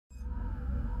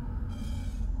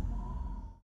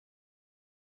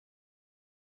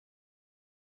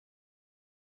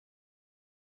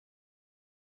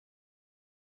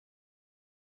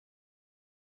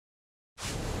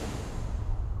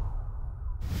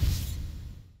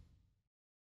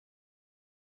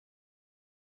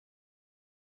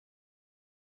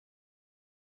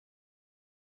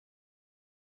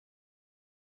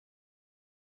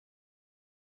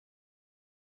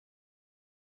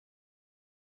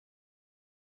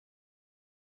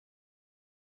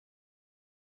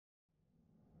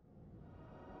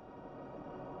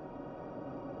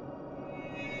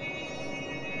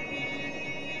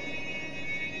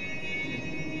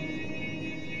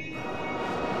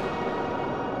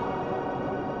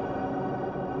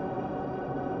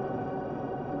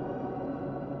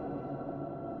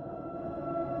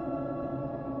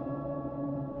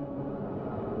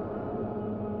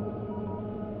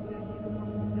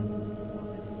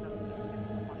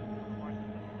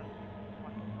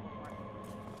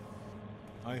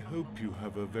I hope you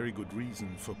have a very good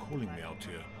reason for calling me out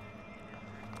here.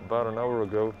 About an hour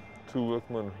ago, 2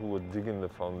 workmen who were digging the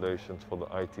foundations for the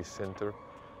IT center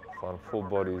found 4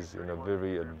 bodies in a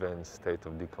very advanced state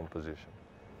of decomposition.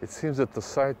 It seems that the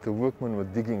site the workmen were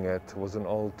digging at was an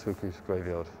old Turkish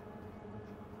graveyard.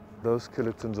 Those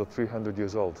skeletons are 300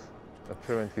 years old.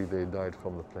 Apparently they died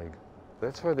from the plague.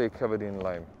 That's why they're covered in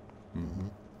lime.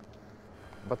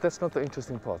 But that's not the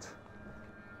interesting part.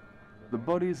 The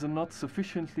bodies are not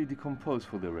sufficiently decomposed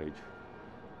for their age.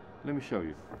 Let me show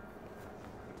you.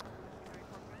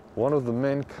 One of the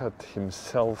men cut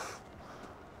himself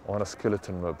on a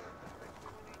skeleton mob.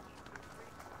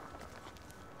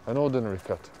 An ordinary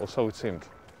cut, or so it seemed.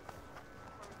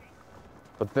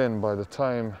 But then, by the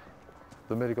time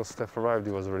the medical staff arrived,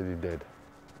 he was already dead.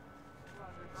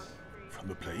 From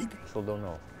the plague? Still don't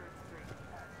know.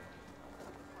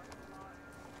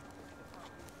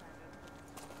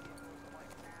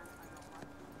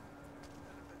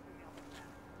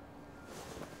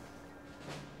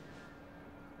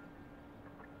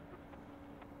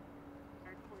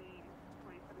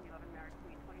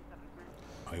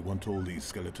 I want all these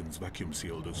skeletons vacuum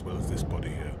sealed as well as this body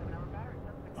here.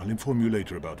 I'll inform you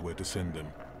later about where to send them.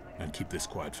 And keep this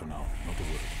quiet for now, not a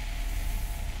word.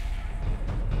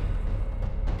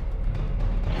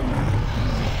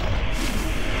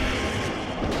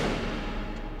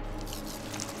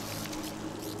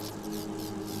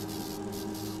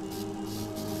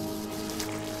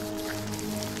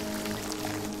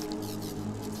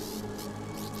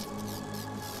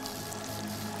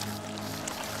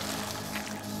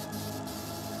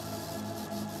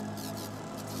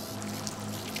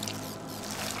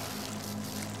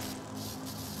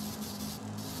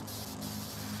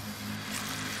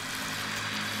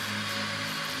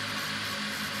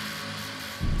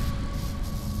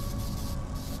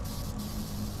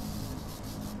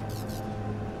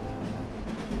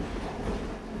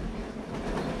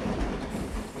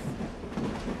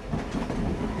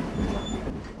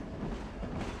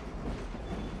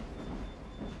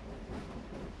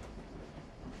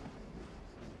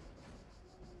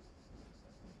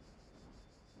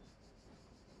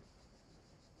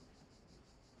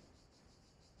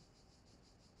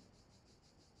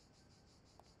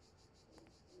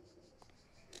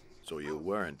 So you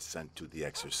weren't sent to the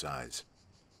exercise?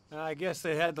 I guess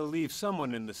they had to leave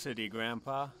someone in the city,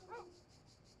 Grandpa.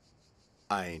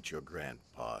 I ain't your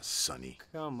grandpa, Sonny.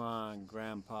 Come on,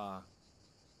 Grandpa.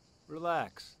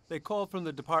 Relax. They called from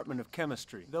the Department of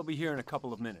Chemistry. They'll be here in a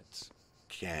couple of minutes.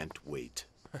 Can't wait.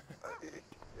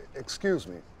 Excuse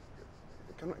me.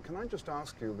 Can I just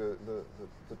ask you,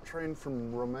 the train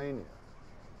from Romania,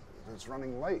 it's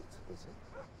running late, is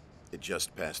it? It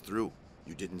just passed through.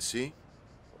 You didn't see?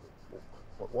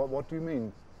 What do you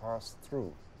mean, pass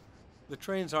through? The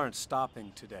trains aren't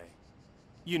stopping today.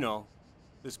 You know,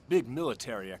 this big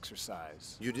military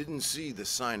exercise. You didn't see the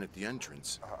sign at the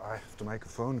entrance. I have to make a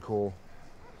phone call.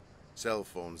 Cell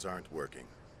phones aren't working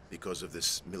because of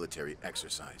this military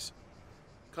exercise.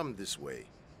 Come this way.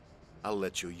 I'll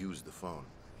let you use the phone.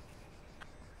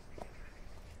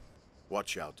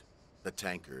 Watch out. The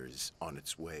tanker is on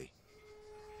its way.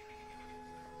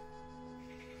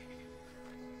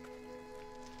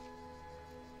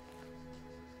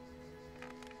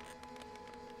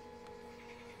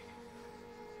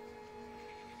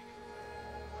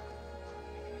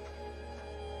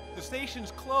 The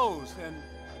station's closed and...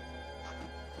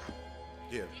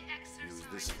 Here, use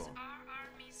this phone. Our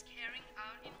armies carrying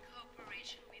out in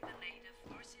cooperation with the native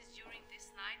forces during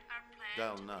this night are planned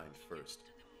Dial to 9 continue first.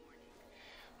 into the morning,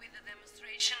 with a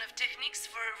demonstration of techniques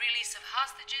for a release of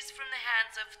hostages from the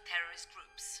hands of terrorist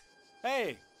groups.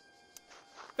 Hey!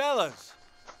 Fellas!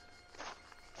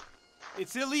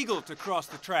 It's illegal to cross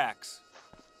the tracks.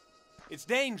 It's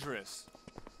dangerous.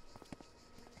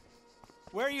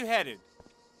 Where are you headed?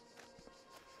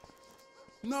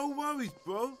 No worries,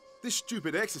 bro. This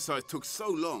stupid exercise took so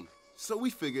long. So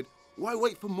we figured, why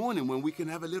wait for morning when we can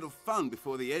have a little fun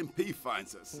before the MP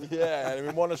finds us? Yeah, and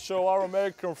we want to show our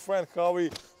American friend how we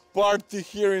party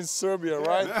here in Serbia,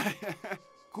 right?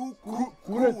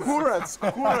 Kurac!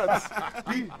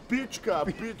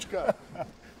 Pichka!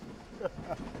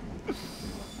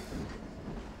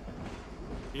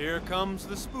 Here comes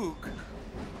the spook.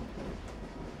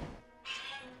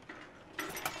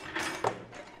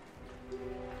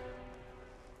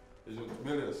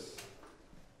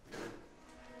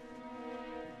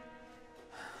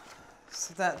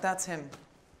 So that's him.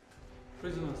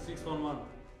 Prisoner 611.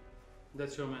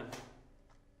 That's your man.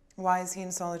 Why is he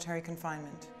in solitary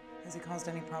confinement? Has he caused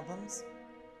any problems?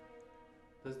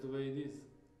 That's the way it is.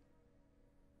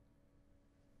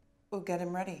 We'll get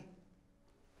him ready.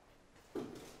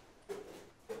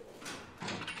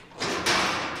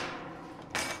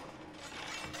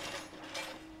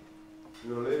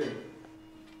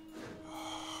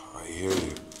 hear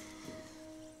you.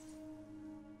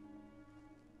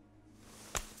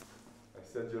 I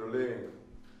said you're leaving.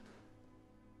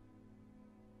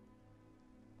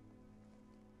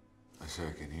 I said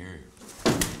I can hear you.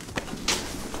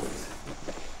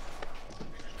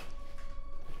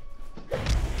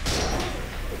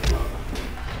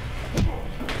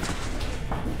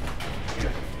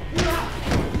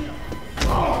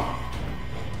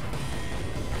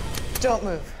 Don't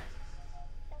move.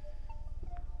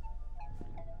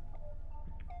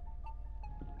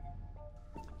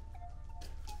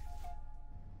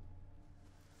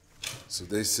 So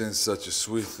they sent such a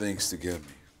sweet things to get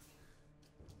me.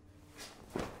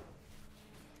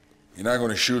 You're not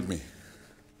gonna shoot me,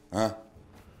 huh?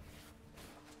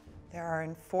 There are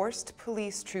enforced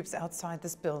police troops outside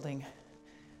this building.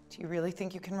 Do you really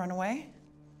think you can run away?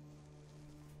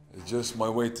 It's just my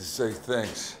way to say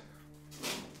thanks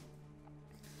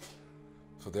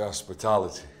for the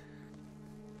hospitality.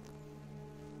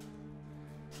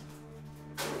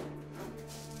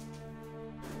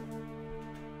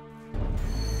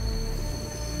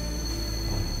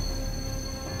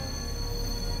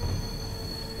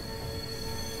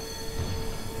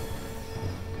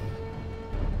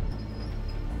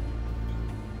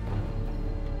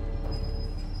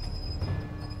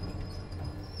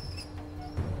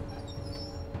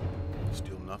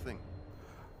 Still nothing.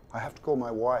 I have to call my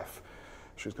wife.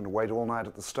 She's going to wait all night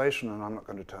at the station, and I'm not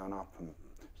going to turn up. And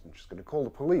she's going to call the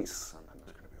police, and then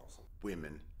it's going to be awesome.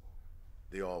 Women,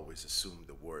 they always assume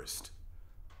the worst.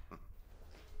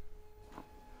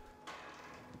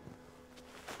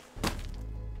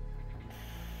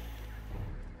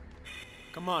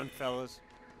 Come on, fellas.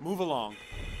 Move along.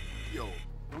 Yo,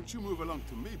 don't you move along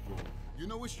to me, bro. You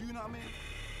know which unit I'm in?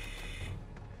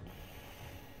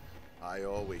 I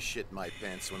always shit my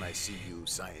pants when I see you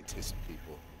scientist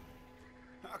people.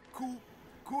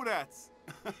 Cool rats.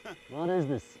 What is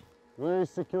this? Where is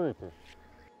security?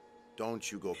 Don't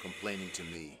you go complaining to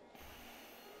me.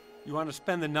 You want to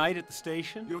spend the night at the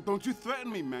station? Yo, don't you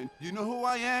threaten me, man. You know who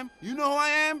I am? You know who I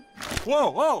am?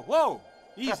 Whoa, whoa, whoa!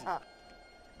 Easy.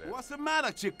 What's the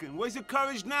matter, chicken? Where's your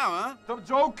courage now, huh? Stop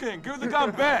joking. Give the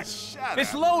gun back. Shut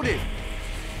It's up. loaded!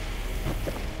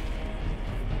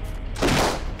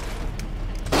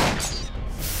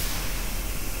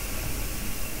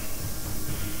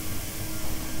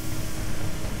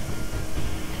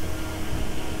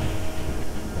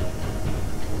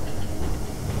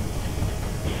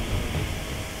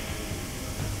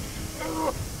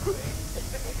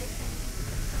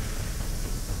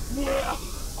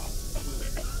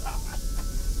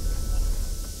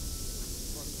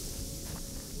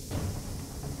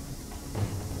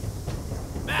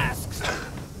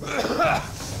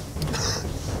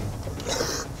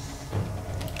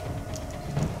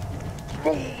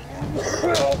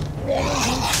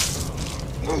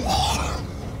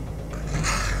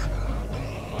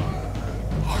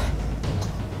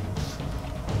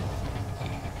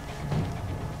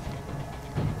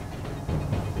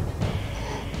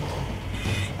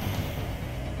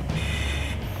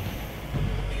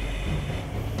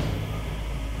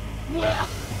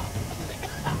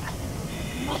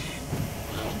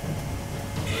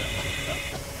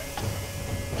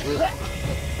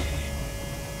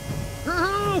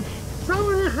 Help!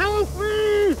 Somebody help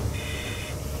me!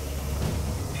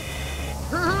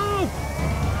 Help!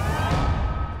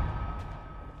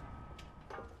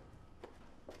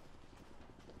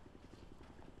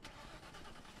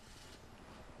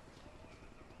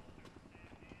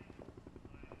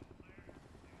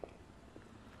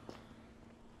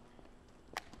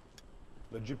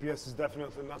 The GPS is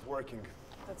definitely not working.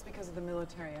 That's because of the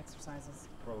military exercises.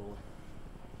 Probably.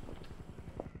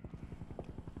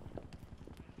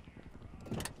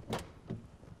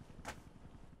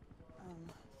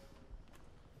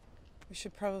 We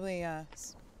should probably,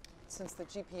 since the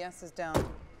GPS is down,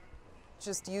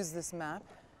 just use this map.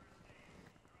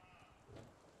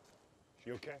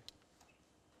 She okay?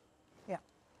 Yeah.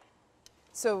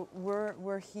 So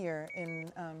we're here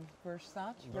in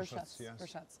Vršac? Yes.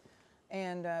 Vršac.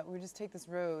 And we just take this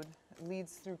road, it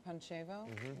leads through Pančevo,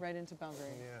 right into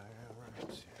Belgrade. Yeah, right,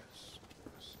 yes.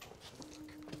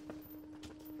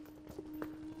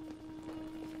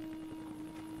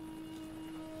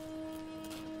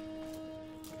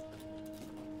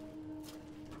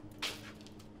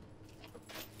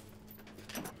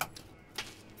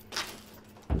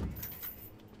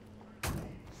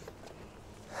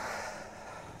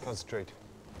 Concentrate.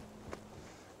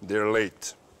 They're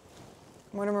late.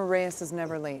 Mortimer Reyes is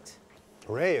never late.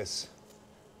 Reyes?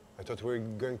 I thought we were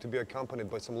going to be accompanied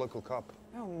by some local cop.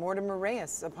 No, Mortimer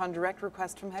Reyes, upon direct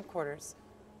request from headquarters.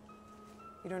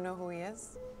 You don't know who he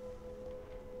is?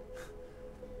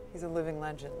 He's a living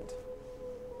legend.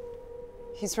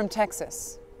 He's from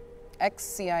Texas,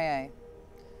 ex-CIA.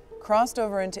 Crossed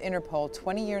over into InterPol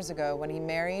 20 years ago when he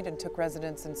married and took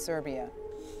residence in Serbia.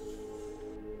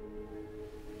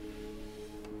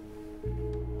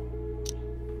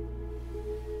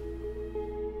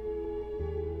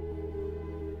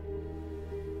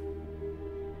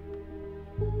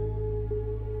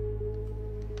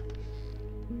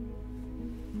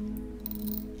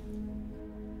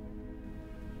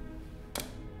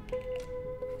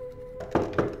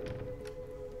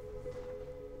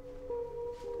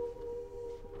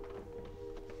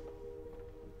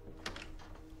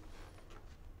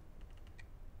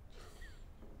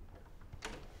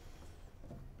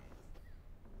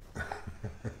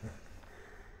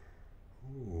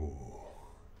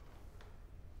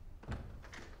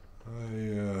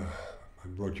 I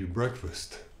brought you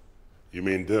breakfast. You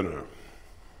mean dinner?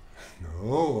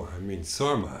 No, I mean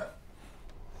sarma.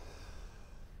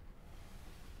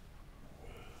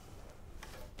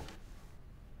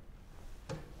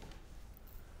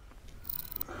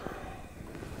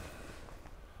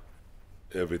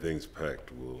 Everything's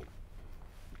packed. We'll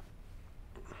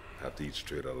have to eat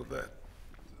straight out of that.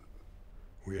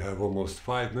 We have almost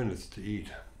 5 minutes to eat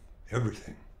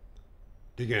everything.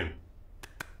 Dig in.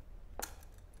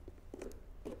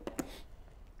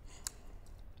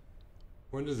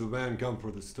 When does the van come for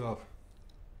the stuff?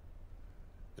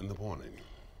 In the morning.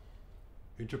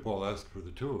 InterPol asked for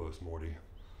the two of us, Morty.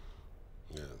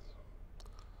 Yes.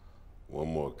 One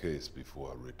more case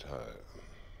before I retire.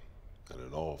 And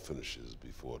it all finishes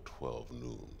before 12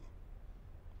 noon.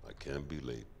 I can't be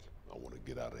late. I want to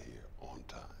get out of here on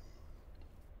time.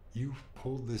 You've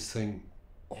pulled this thing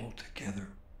all together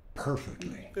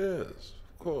perfectly. Yes,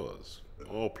 of course.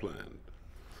 All planned.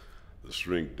 The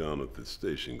shrink down at the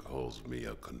station calls me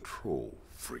a control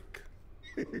freak.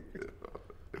 A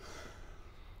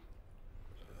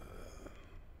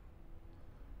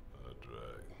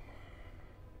drag.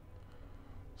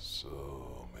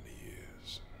 So many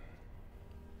years.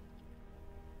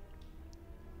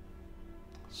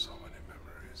 So many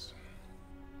memories.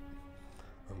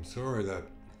 I'm sorry that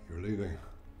you're leaving.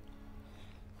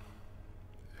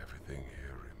 Everything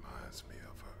here reminds me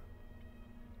of her.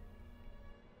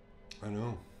 I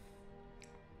know.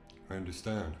 I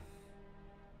understand.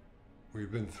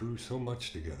 We've been through so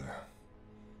much together.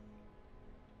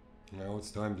 Now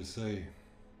it's time to say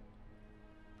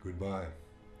goodbye.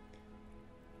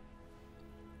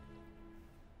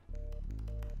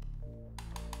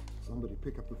 Somebody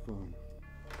pick up the phone.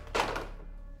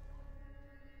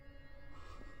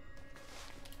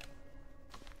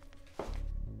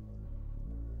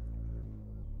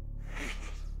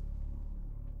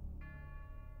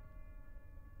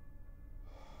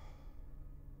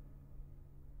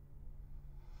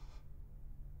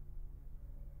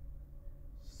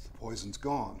 The poison's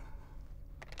gone.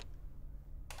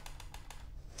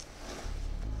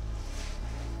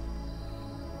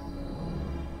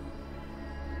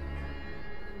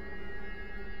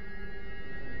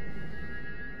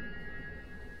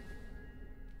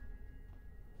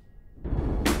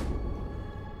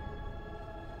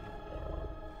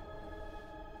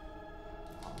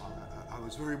 I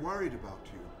was very worried about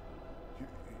you.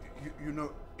 You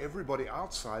know, everybody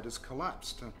outside has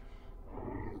collapsed. The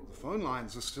phone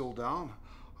lines are still down.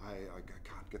 I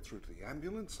can't get through to the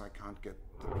ambulance. I can't get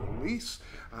the police.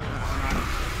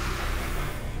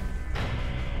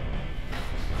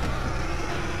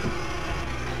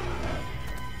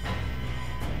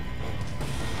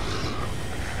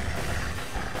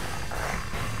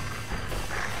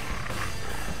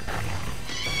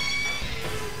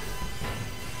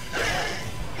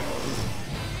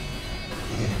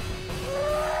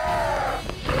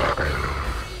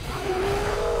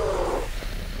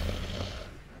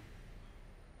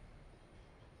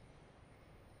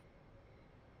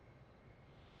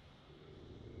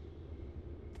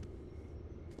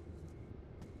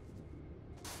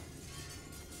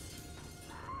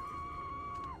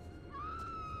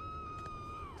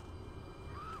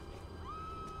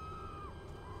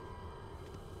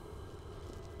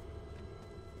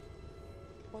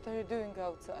 What are you doing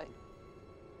outside?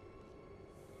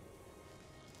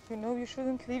 You know you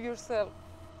shouldn't leave your cell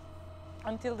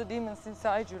until the demons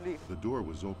inside you leave. The door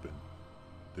was open.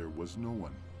 There was no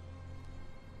one.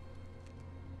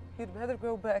 You'd better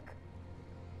go back.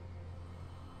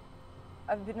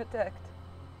 I've been attacked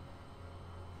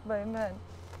by a man.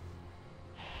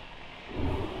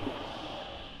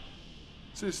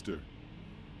 Sister,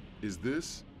 is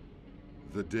this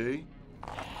the day?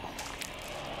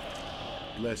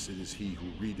 Blessed is he who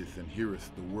readeth and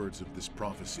heareth the words of this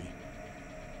prophecy,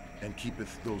 and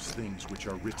keepeth those things which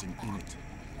are written in it.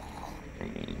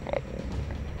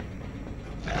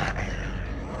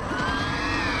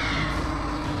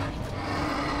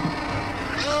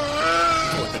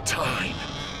 For the time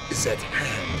is at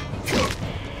hand.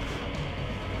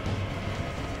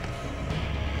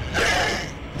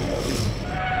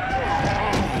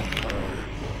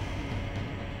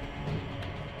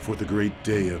 For the great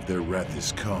day of their wrath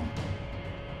is come,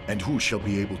 and who shall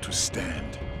be able to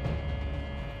stand?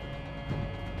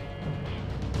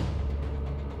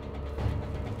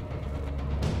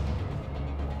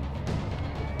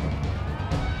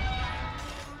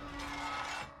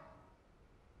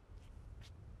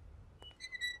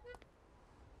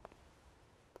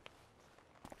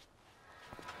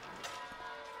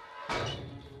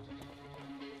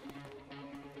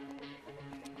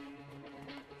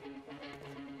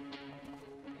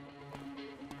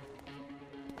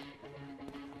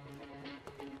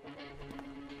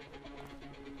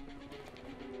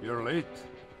 You're late.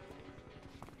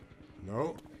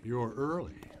 No, you're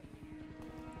early.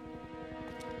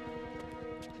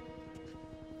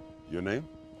 Your name?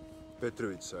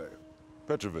 Petrovic, sire.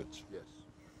 Petrovic? Yes.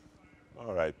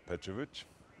 All right, Petrovic.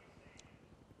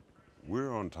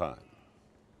 We're on time.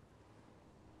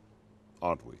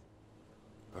 Aren't we?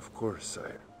 Of course,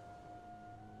 sire.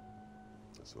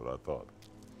 That's what I thought.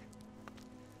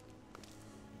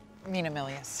 Mina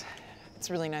Milius. It's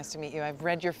really nice to meet you. I've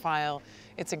read your file.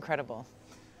 It's incredible.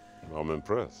 I'm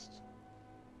impressed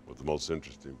with the most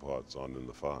interesting parts on in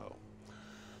the file.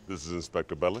 This is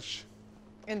Inspector Bellish.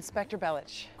 Inspector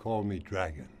Bellish. Call me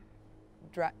Dragon.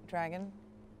 Dragon?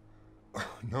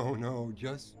 No,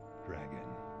 just Dragon.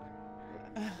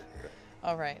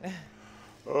 All right.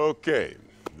 Okay,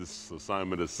 this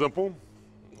assignment is simple.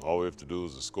 All we have to do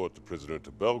is escort the prisoner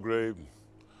to Belgrade.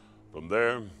 From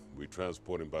there, we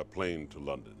transport him by plane to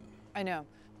London. I know.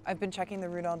 I've been checking the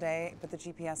route all day, but the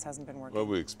GPS hasn't been working. Well,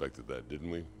 we expected that, didn't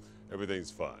we?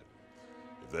 Everything's fine.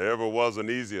 If there ever was an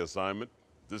easy assignment,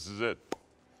 this is it.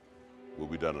 We'll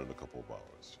be done in a couple of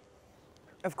hours.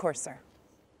 Of course, sir.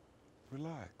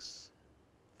 Relax.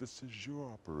 This is your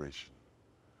operation.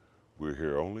 We're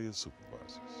here only as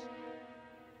supervisors.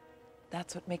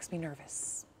 That's what makes me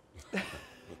nervous.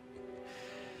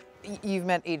 You've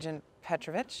met Agent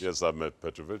Petrovic? Yes, I've met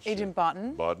Petrovic. Agent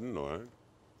Botan? Botan, all right.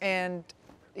 And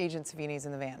Agent Savini's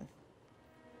in the van.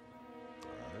 All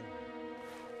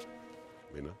right.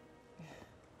 Mina?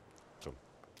 Come.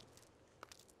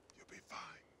 You'll be fine.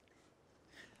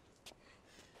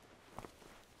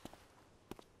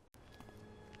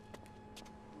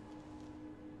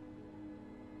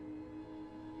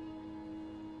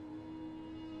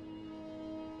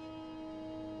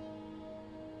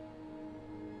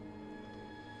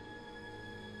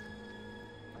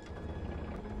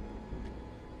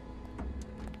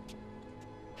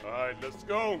 All right, let's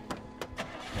go.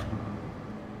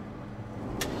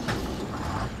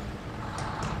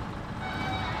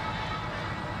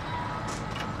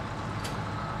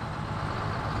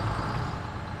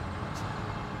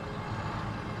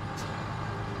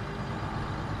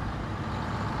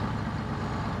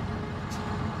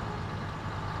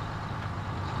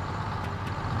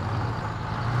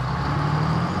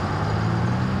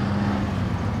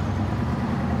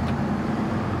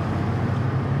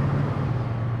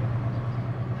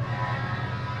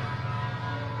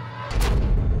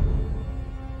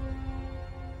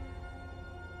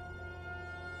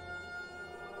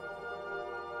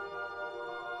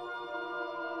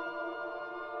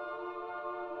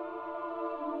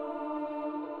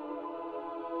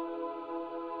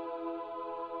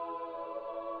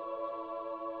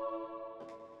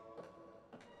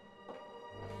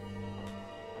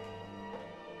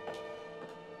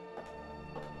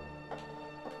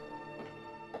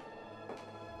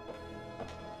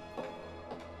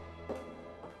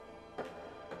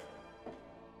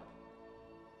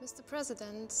 Mr.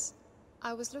 President,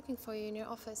 I was looking for you in your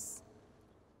office.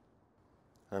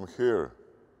 I'm here.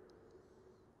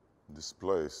 This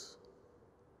place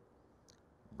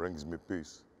brings me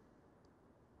peace,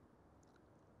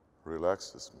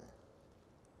 relaxes me.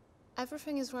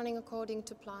 Everything is running according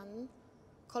to plan.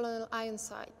 Colonel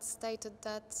Ironside stated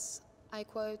that, I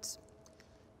quote,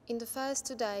 "In the first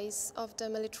 2 days of the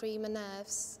military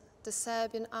maneuvers, the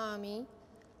Serbian army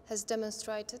has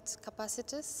demonstrated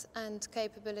capacities and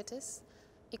capabilities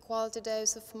equal to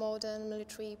those of modern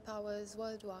military powers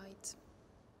worldwide."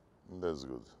 That's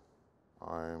good.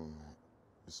 I'm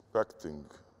expecting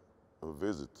a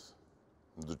visit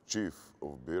from the Chief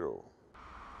of Bureau.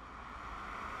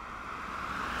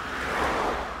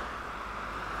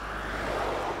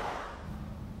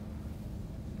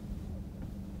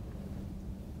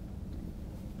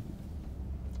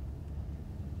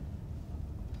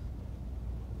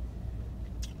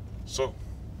 So,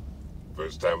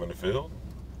 first time in the field?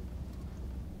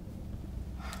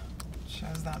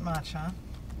 Shows that much, huh?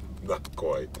 Not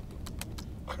quite.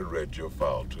 I read your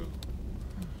file, too.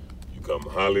 You come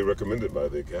highly recommended by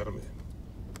the Academy.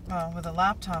 Well, with a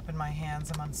laptop in my hands,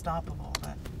 I'm unstoppable,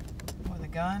 but with a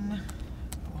gun,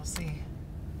 we'll see.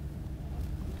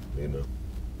 Nina, you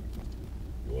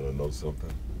want to know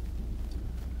something?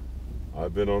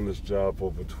 I've been on this job for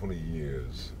over 20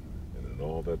 years, and in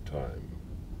all that time,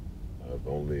 I've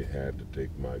only had to take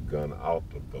my gun out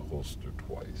of the holster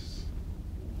twice.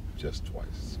 Just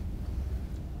twice.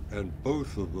 And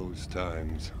both of those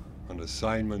times on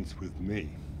assignments with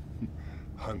me.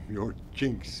 I'm your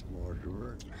jinx,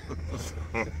 Marjorie.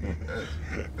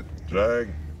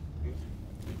 Drag,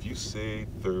 if you say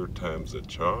third time's a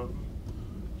charm,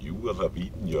 you will have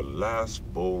eaten your last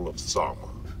bowl of sama.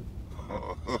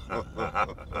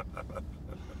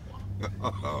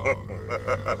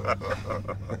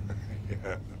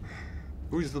 Yeah.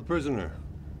 Who's the prisoner?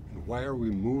 And why are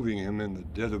we moving him in the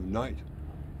dead of night?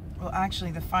 Well,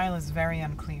 actually, the file is very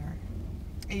unclear.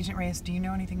 Agent Reyes, do you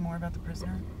know anything more about the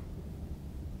prisoner?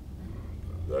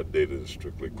 That data is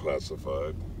strictly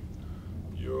classified.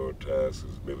 Your task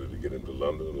is merely to get him to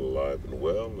London alive and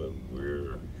well, and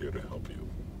we're here to help you.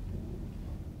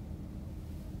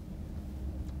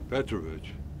 Petrovic,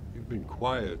 you've been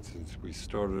quiet since we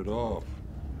started off.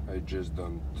 I just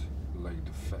don't like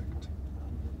the fact.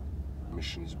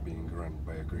 Mission is being run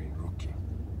by a green rookie.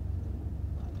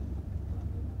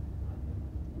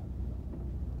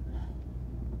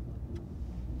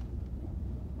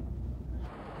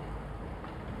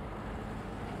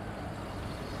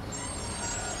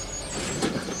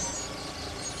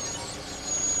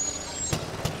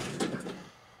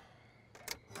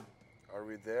 Are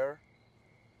we there?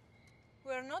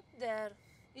 We're not there.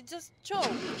 It just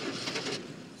choked.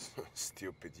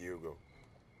 Stupid Hugo.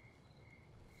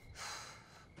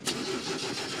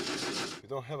 You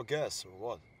don't have a guess, or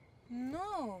what?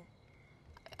 No.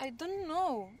 I don't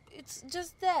know. It's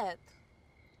just that.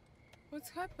 What's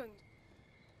happened?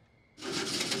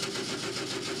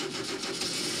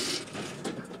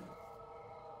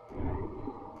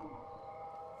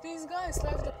 These guys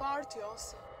left the party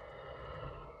also.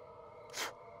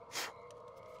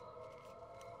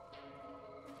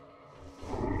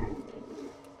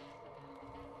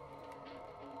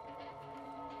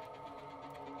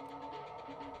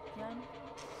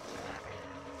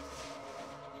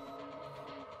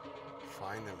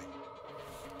 Finally.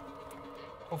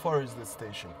 How far is the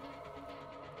station?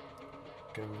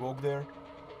 Can we walk there?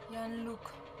 Jan,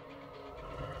 look.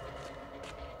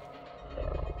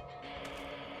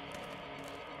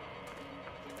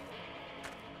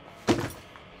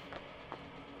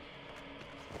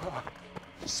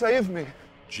 Save me.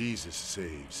 Jesus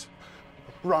saves.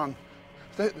 Run.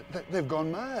 They've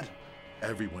gone mad.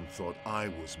 Everyone thought I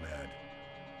was mad.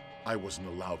 I wasn't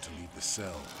allowed to leave the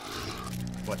cell.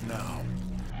 But now...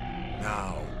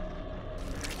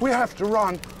 We have to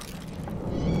run.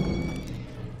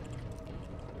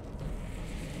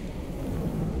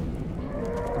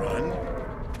 Run?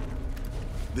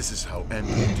 This is how End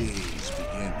of Days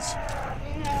begins.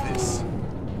 This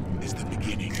is the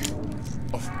beginning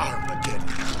of Armageddon.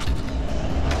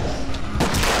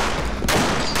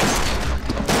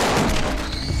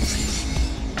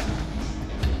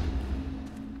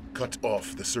 Cut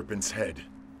off the serpent's head,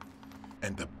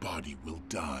 and the body will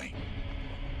die.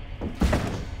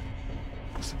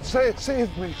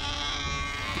 Save me.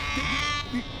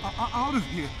 Get me out of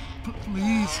here.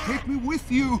 Please, take me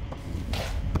with you.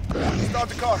 Start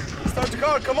the car. Start the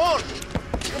car. Come on.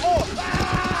 Come on.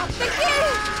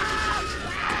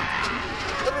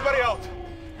 Everybody out.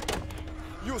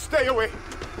 You stay away.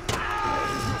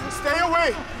 Stay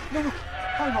away. No,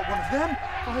 I'm not one of them.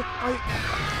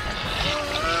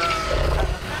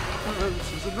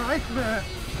 This is a nightmare.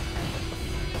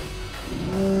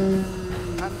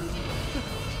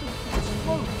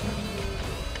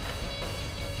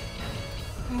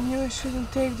 I knew I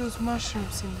shouldn't take those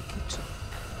mushrooms in the kitchen.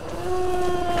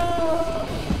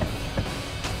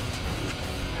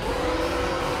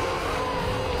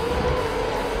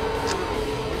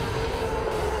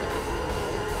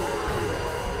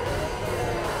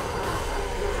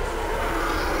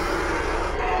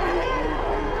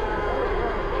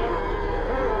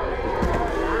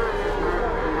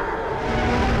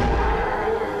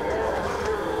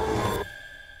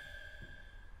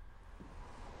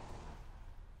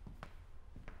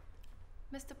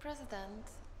 Mr. President,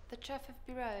 the Chief of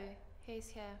Bureau, he is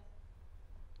here.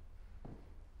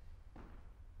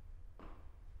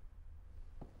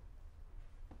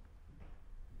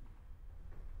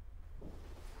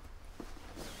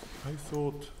 I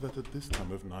thought that at this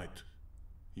time of night,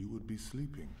 you would be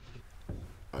sleeping.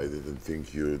 I didn't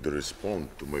think you'd respond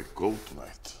to my call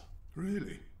tonight.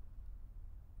 Really?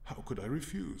 How could I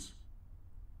refuse?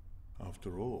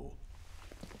 After all,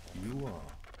 you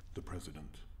are the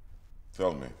president.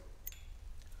 Tell me.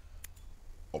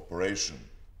 Operation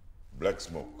Black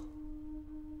Smoke.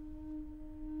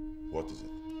 What is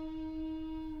it?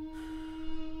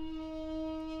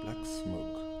 Black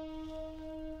Smoke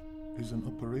is an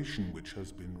operation which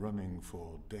has been running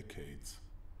for decades.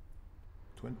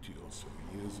 20 or so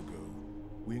years ago,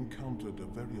 we encountered a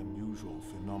very unusual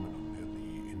phenomenon near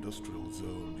the industrial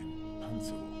zone in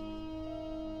Panzer,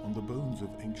 on the bones of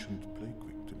ancient plague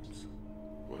victims.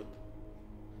 What?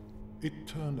 It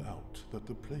turned out that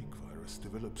the plague virus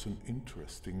develops an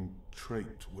interesting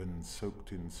trait when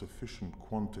soaked in sufficient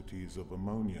quantities of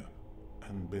ammonia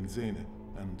and benzene,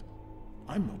 and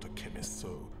I'm not a chemist,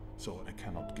 so I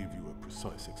cannot give you a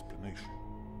precise explanation.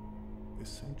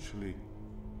 Essentially,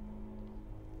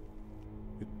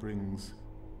 it brings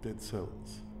dead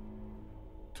cells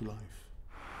to life.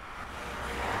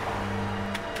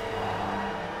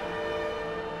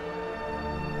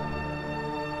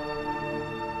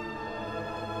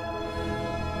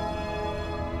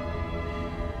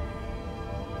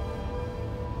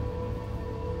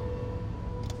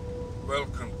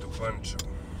 Welcome to Pancho.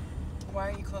 Why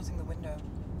are you closing the window?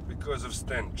 Because of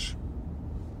stench.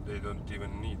 They don't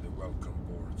even need a welcome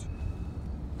board.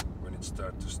 When it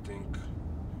starts to stink,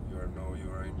 you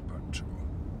are in Pancho.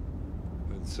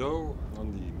 And so,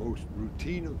 on the most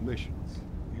routine of missions,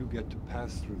 you get to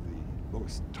pass through the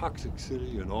most toxic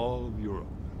city in all of Europe.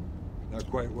 Not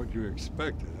quite what you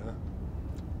expected, huh?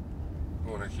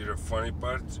 Wanna hear a funny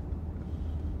part?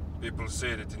 People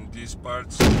say that in these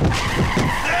parts...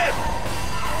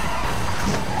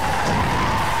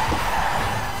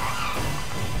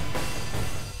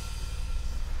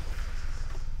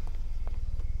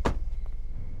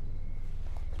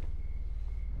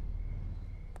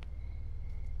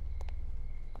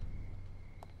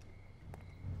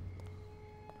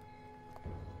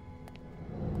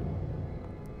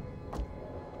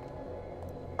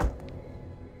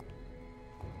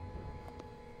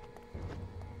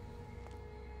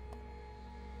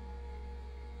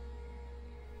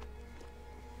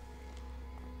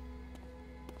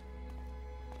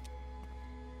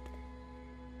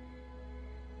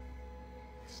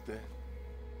 Dead.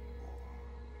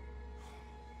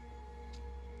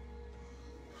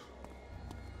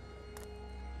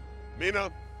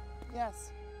 Mina,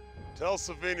 Yes. tell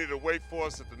Savini to wait for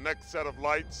us at the next set of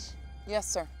lights. Yes,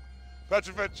 sir.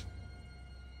 Petrovic,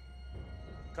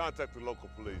 contact the local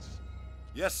police.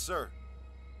 Yes, sir.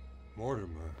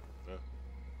 Mortimer. Yeah.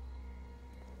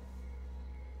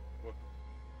 What?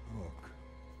 Look.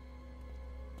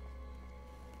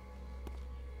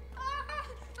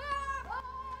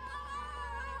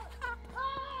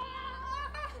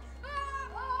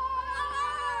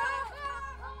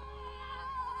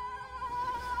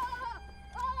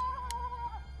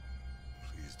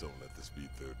 Please don't let this be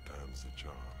third time's the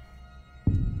charm.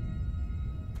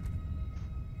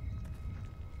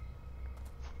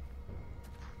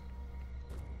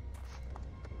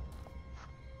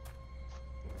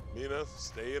 Mina,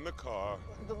 stay in the car.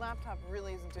 The laptop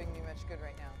really isn't doing me much good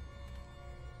right now.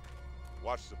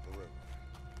 Watch the perimeter.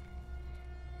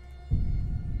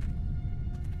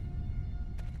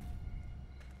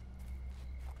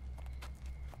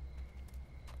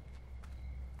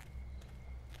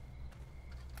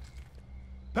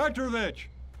 Petrovic!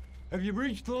 Have you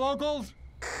reached the locals?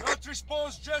 Not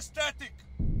response, just static.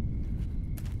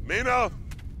 Mina!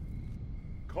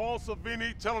 Call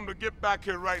Savini, tell him to get back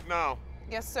here right now.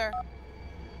 Yes, sir.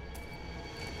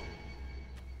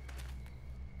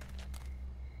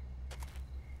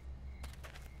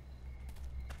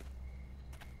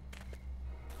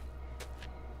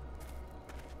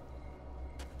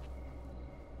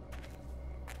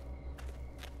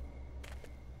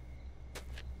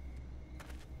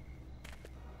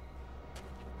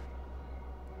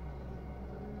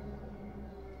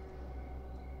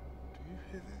 Do you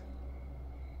hear that?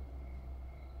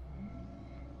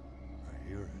 I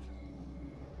hear it.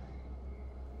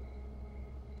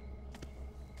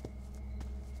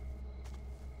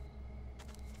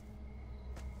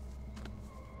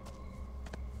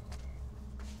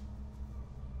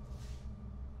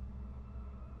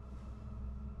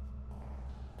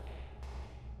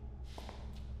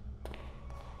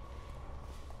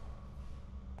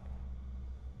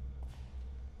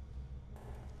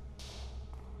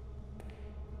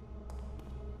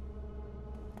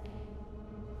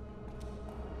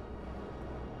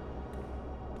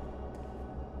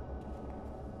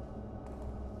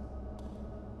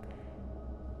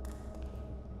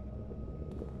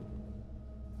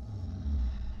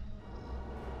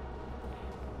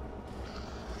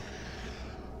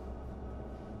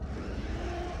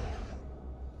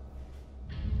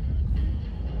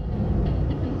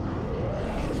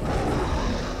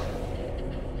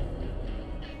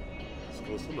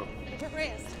 close enough. Agent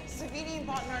Reyes, Savini and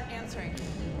Botten aren't answering.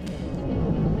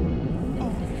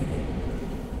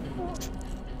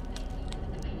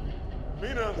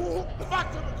 Mina,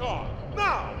 back to the car!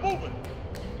 Now, move it!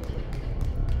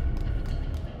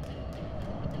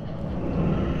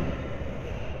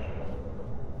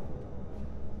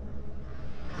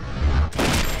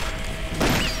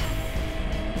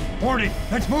 Horny,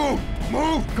 let's move!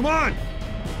 Move! Come on!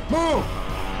 Move!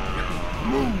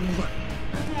 Move!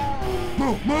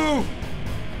 Move! Move!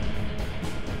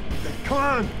 Come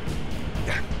on!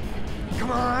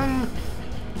 Come on!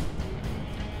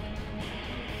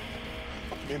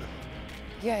 Mina.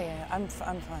 Yeah, I'm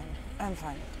fine. I'm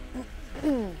fine.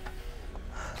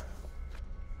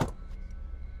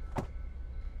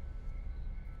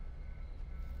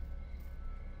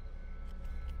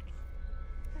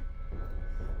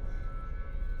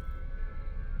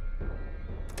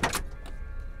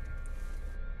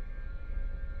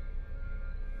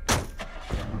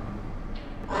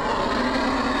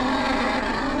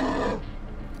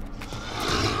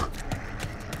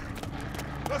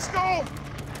 Let's go!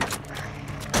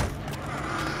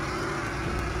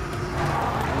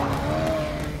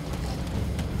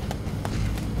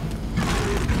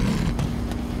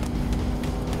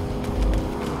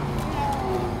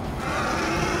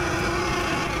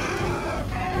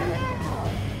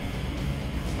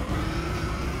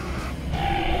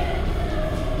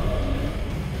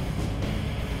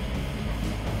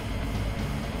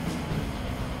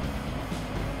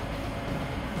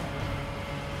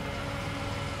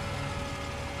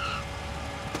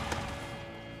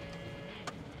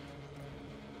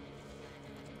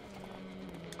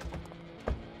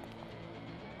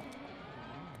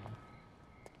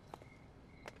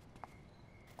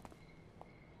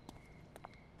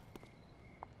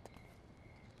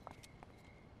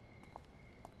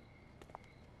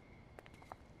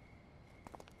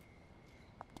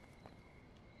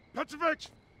 Brajovic,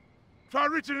 try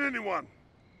reaching anyone.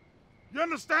 You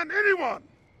understand? Anyone?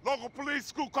 Local police,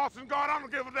 school crossing guard, I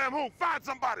don't give a damn who. Find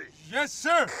somebody. Yes,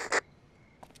 sir!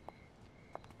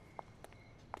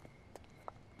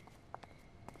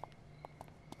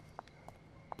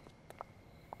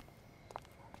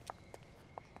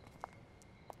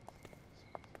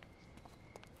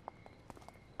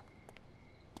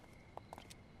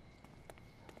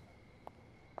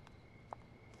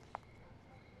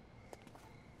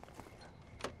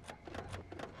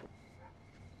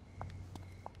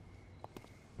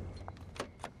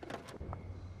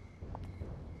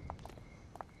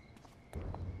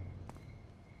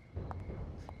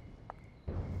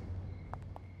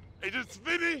 Agent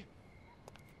Savini?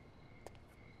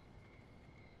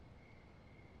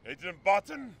 Agent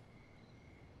Botten?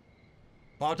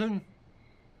 Botten?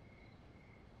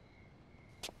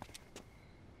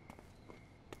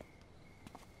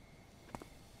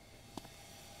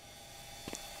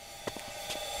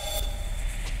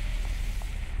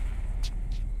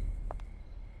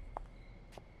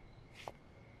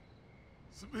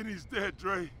 Savini's dead,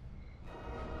 Dre.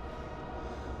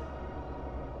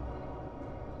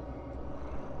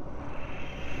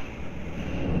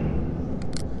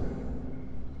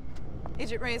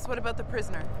 Agent Reyes, what about the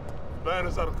prisoner? Man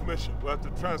is out of commission. We'll have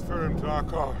to transfer him to our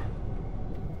car.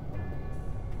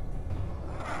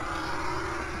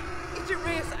 Agent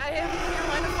Reyes, I have a clear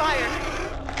line of fire.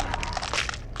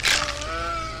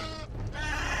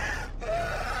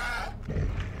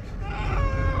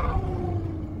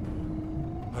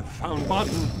 I found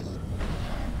Botten.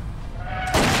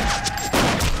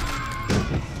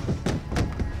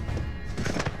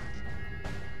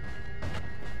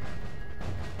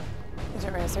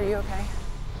 Agent Reyes, are you okay?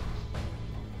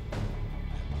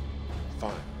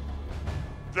 Fine.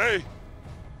 Jay,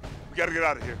 we gotta get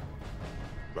out of here.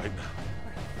 Right now.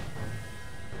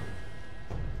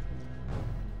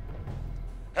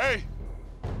 Hey!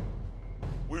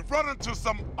 We've run into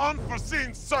some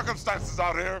unforeseen circumstances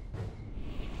out here,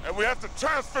 and we have to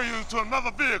transfer you to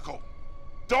another vehicle.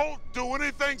 Don't do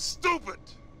anything stupid.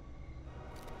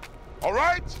 All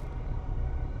right?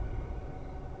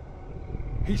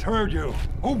 He's heard you.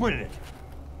 Open it.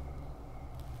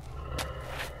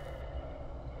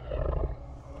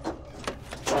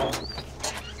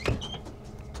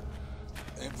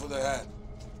 Aim for the head.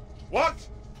 What?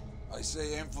 I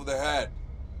say aim for the head.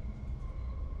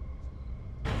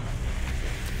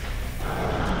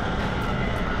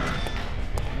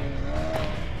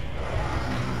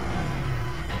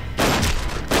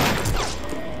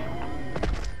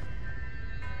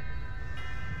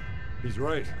 He's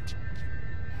right.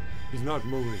 He's not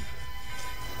moving.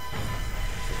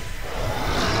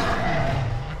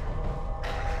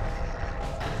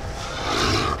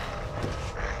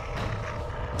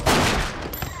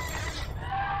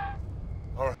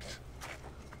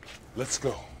 Let's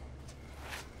go.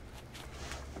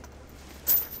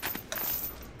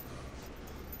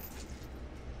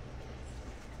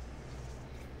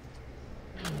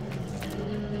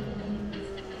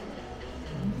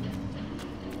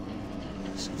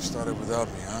 So you started without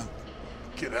me, huh?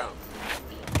 Get out.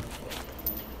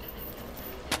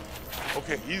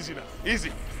 Okay, easy now. Easy.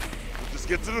 We'll just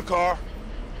get to the car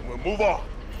and we'll move on.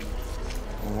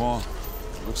 Move on.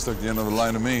 Looks like the end of the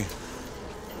line to me.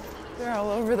 They're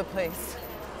all over the place.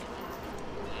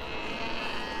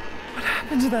 What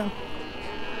happened to them?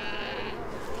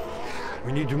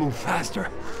 We need to move faster.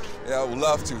 Yeah, I would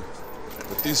love to.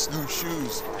 But these new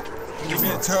shoes give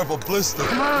me a terrible blister.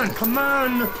 Come on, come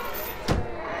on!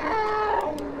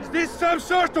 Is this some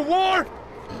sort of war?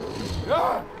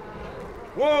 Yeah!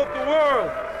 War of the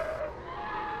world!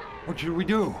 What should we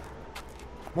do?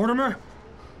 Mortimer?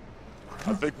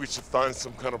 I think we should find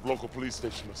some kind of local police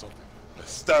station or something.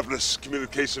 Establish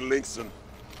communication links and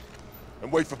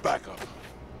wait for backup.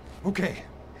 Okay.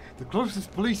 The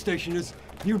closest police station is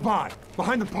nearby,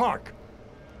 behind the park.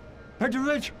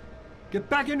 Petrovic, get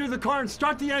back into the car and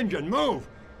start the engine. Move!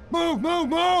 Move, move,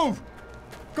 move!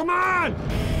 Come on!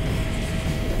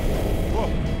 Whoa.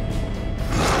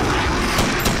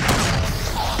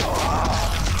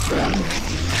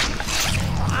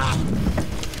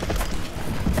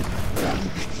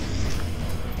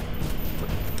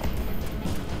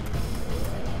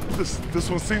 This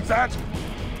one seems agile.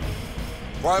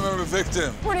 Primary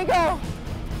victim. Where'd he go?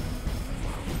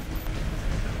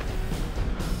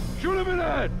 Shoot him in the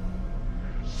head!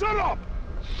 Shut up!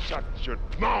 Shut your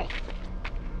mouth!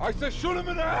 I said shoot him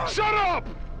in the head! Shut up!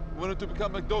 Want him to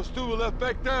become like those two we left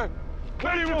back there?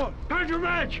 Anyone!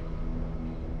 Petrovic!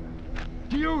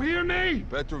 Do you hear me?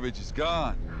 Petrovic is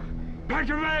gone.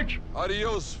 Petrovic!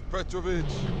 Adios, Petrovic.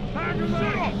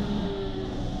 Petrovic!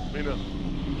 Mina,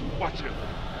 watch him.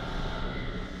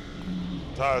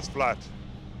 Tire's flat.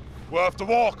 We'll have to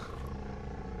walk.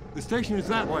 The station is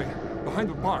that way, behind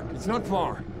the park. It's not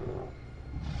far.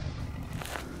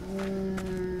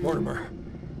 Mortimer,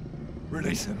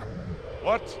 release him.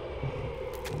 What?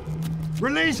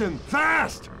 Release him,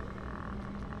 fast!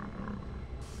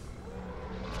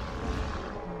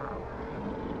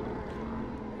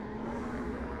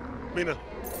 Mina.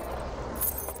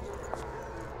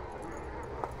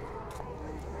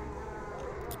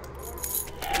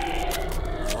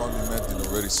 Only meant it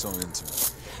already so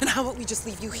intimate. And how about we just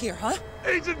leave you here, huh?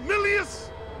 Agent Milius!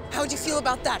 How'd you feel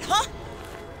about that, huh?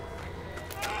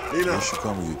 Mina. You should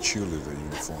come with your cheerleader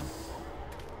uniform.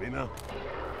 Mina.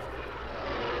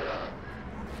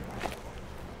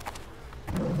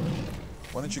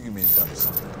 Why don't you give me a gun or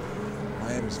something?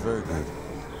 My aim is very good.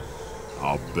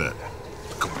 I'll bet.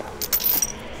 Come on.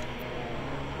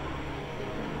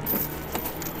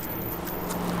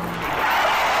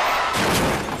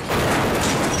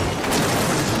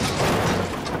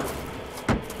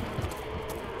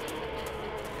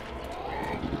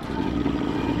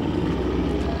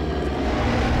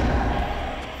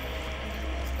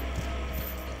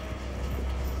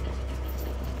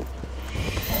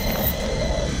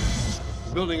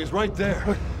 The building is right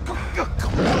there.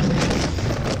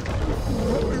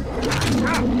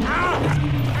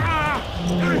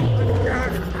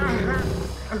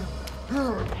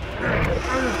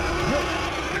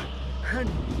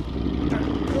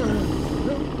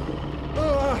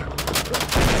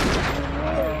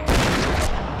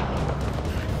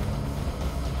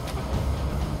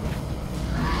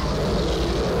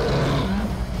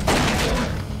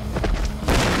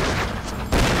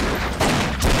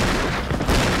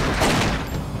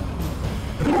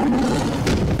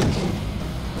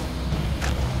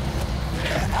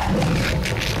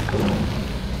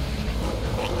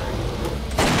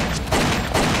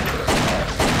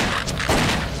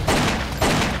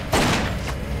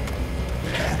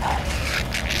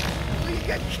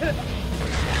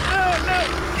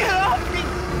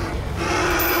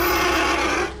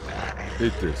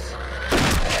 Eat this.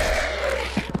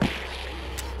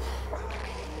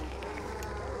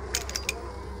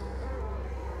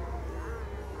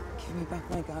 Give me back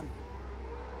my gun.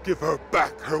 Give her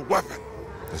back her weapon.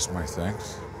 That's my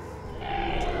thanks.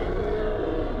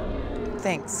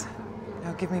 Thanks.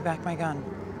 Now give me back my gun.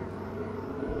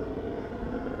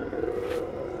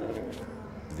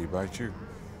 Did he bite you?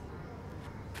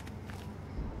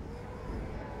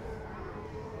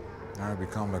 Now I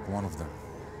become like one of them.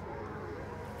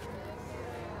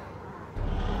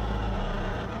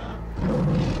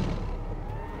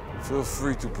 Feel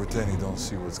free to pretend you don't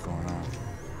see what's going on.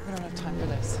 We don't have time for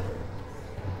this.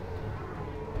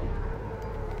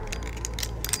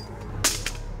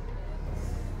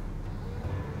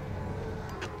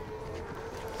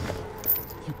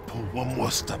 One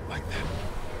more step like that,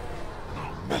 and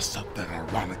I'll mess up that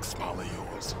ironic smile of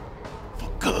yours. For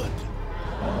good.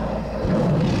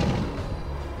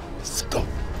 Let's go.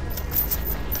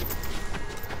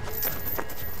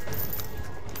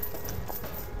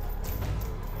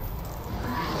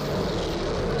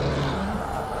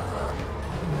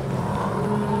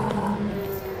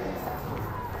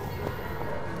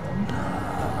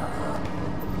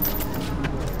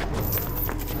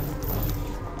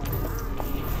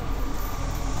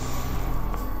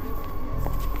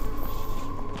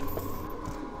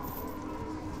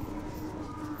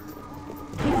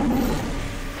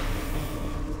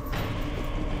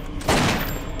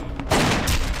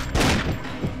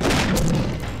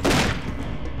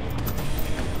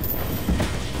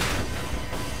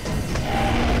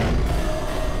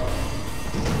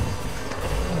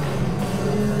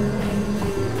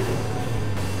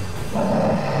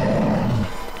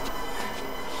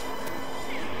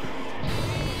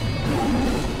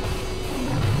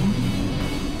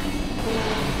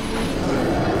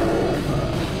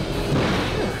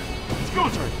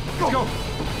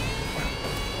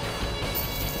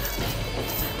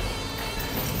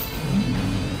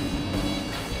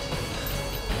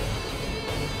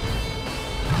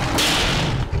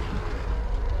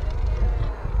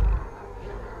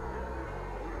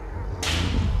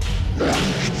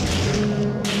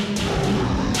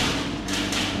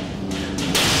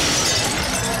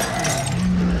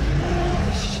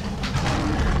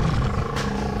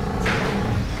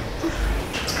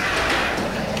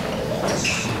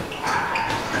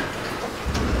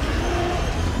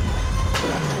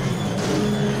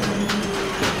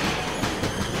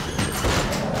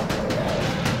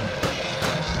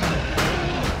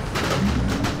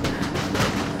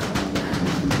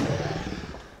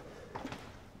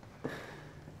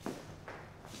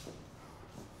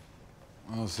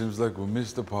 Well, seems like we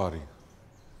missed the party.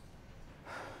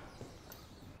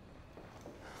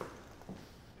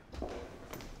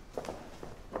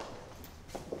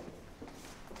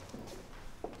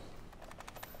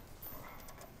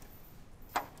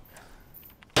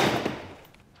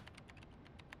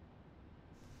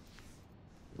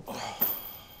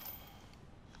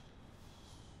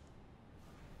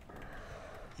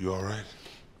 You all right?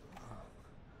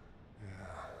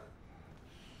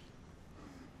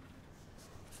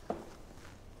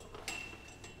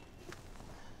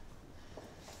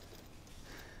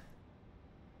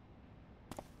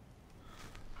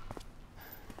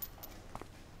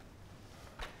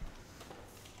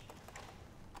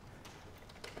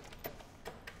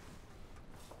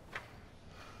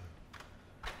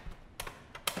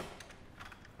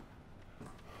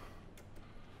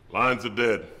 Lines are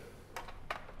dead.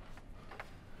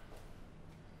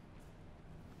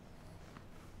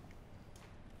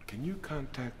 Can you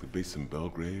contact the base in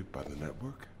Belgrade by the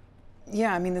network?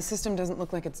 Yeah, I mean, the system doesn't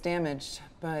look like it's damaged,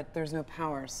 but there's no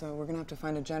power, so we're gonna have to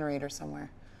find a generator somewhere.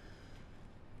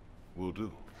 Will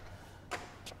do.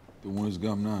 The one's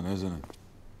gone on, hasn't it?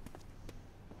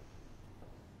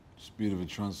 Speed of a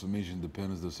transformation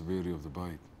depends on the severity of the bite.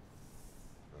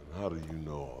 And how do you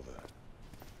know all that?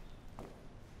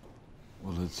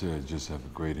 Well, let's say I just have a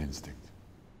great instinct.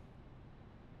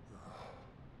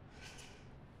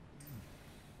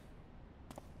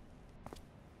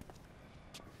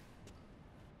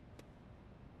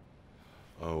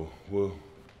 Oh, we'll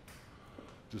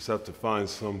just have to find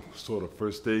some sort of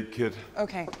first aid kit.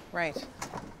 Okay, right.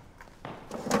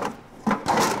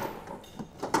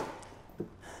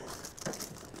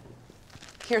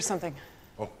 Here's something.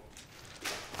 Oh,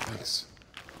 thanks.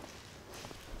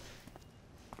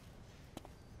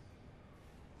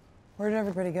 Where did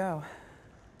everybody go?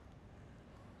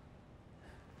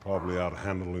 Probably out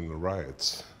handling the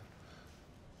riots.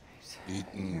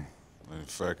 Eaten,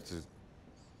 infected,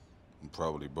 and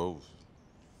probably both.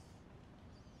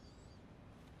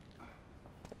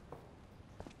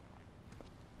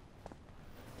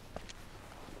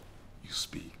 You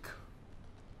speak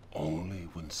only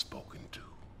when spoken to.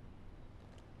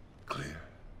 Clear?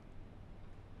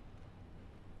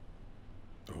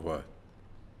 Or what?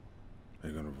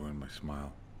 They're gonna ruin my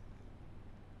smile.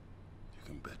 You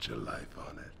can bet your life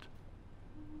on it.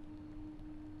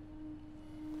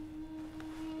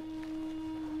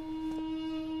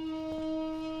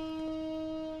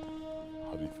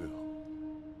 How do you feel?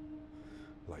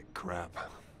 Like crap.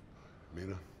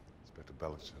 Mina, Inspector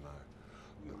Bellinger and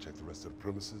I'm gonna check the rest of the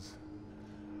premises.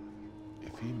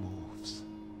 If he moves,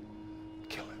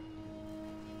 kill him.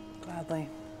 Gladly.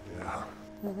 Yeah.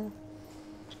 Mm-hmm.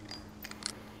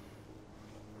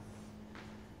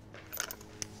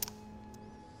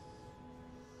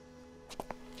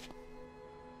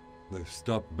 They've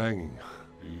stopped banging.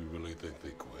 Do you really think they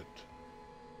quit?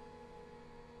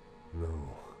 No.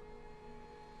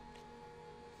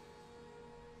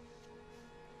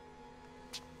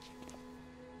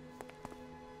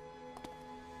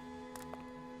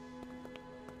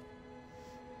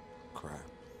 Crap.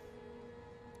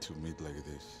 To meet like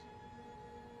this.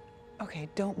 Okay,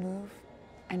 don't move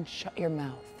and shut your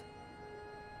mouth.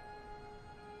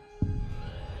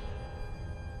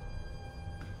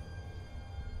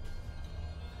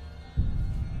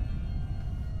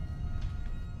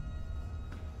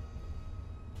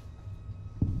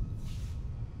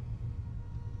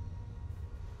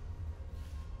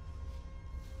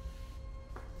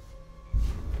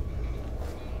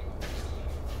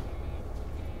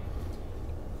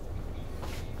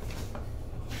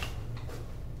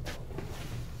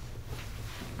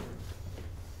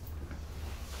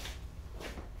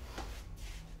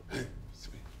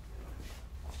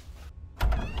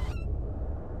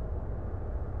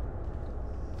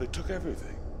 They took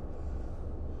everything.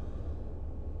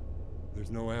 There's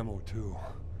no ammo, too.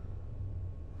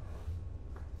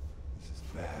 This is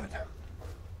bad.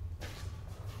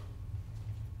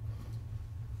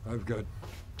 I've got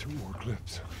 2 more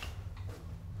clips.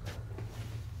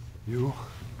 You?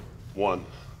 1.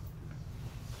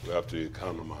 We have to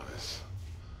economize.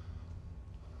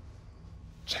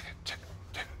 Check it, check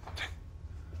it, check it, check it.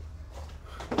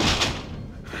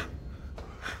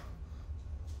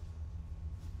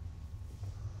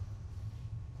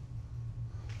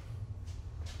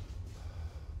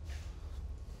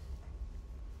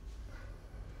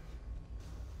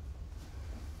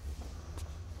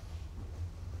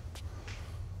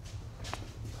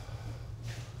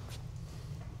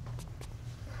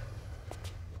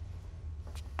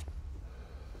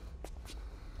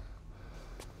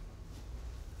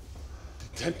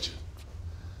 Detention.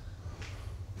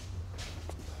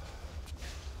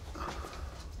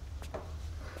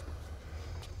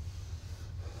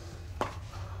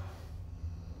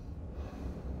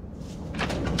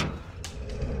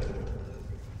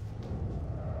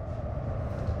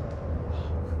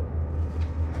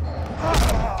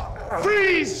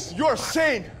 Freeze! You're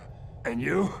sane! And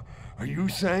you? Are you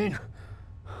sane?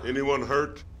 Anyone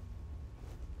hurt?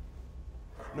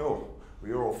 No,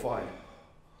 we are all fine.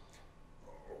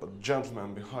 But the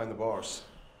gentleman behind the bars,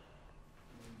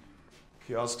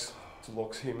 he asks to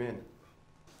lock him in.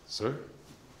 Sir?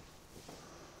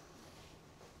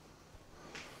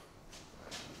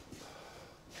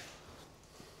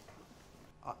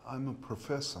 I'm a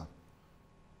professor.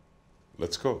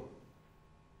 Let's go.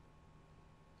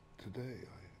 Today,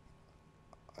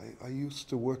 I used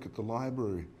to work at the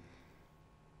library.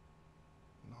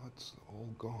 Now it's all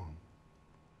gone.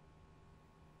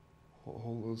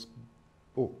 All those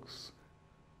books,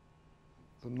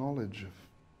 the knowledge of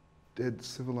dead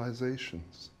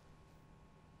civilizations.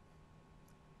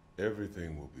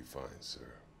 Everything will be fine, sir.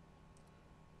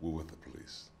 We're with the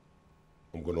police.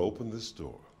 I'm going to open this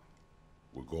door.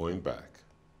 We're going back.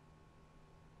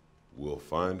 We'll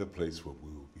find a place where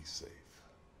we will be safe.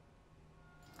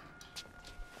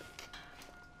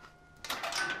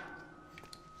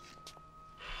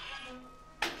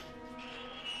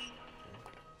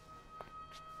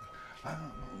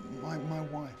 My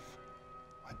wife,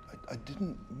 I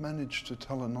didn't manage to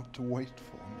tell her not to wait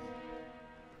for me.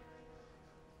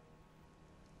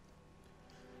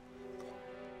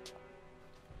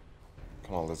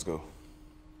 Come on, let's go.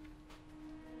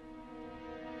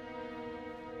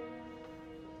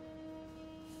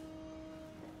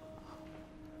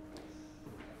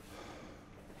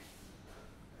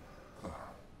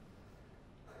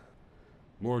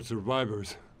 More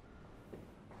survivors.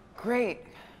 Great.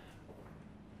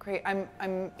 Great.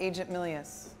 I'm Agent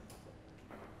Milius.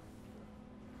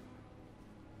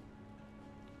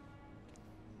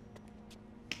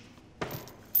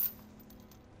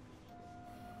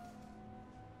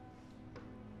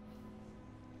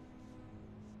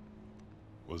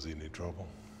 Was he in any trouble?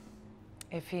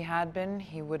 If he had been,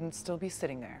 he wouldn't still be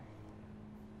sitting there.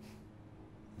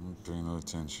 Don't pay no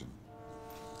attention.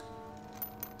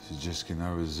 She just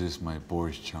cannot resist my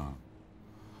boyish charm.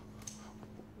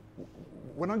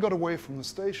 When I got away from the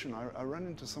station, I ran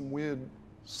into some weird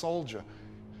soldier.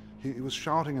 He was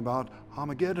shouting about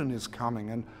Armageddon is coming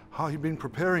and how he'd been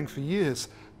preparing for years.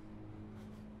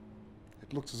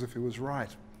 It looked as if he was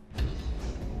right.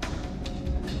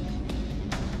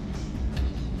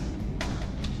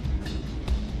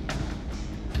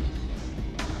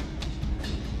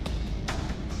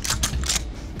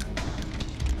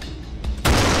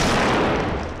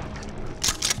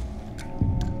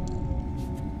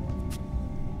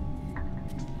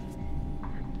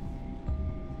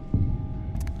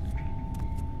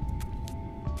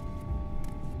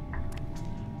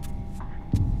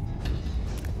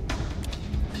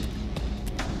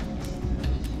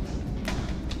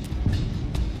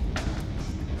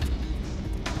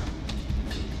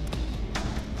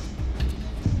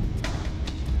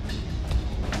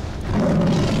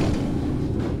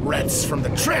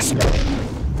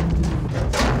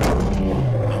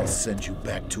 I'll send you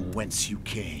back to whence you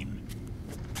came.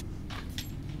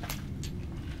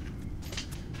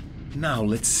 Now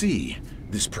let's see,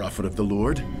 this prophet of the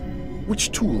Lord.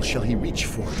 Which tool shall he reach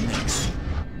for next?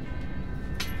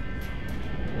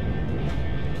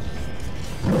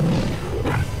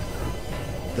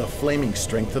 The flaming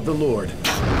strength of the Lord.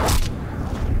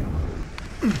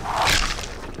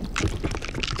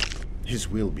 His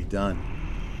will be done.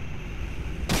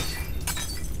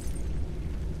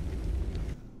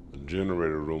 The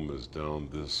generator room is down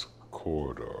this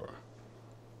corridor.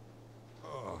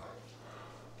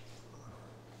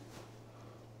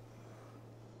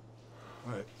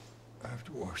 I have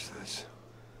to wash this.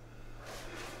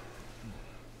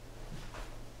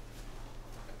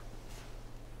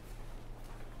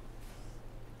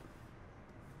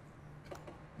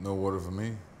 No water for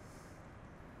me?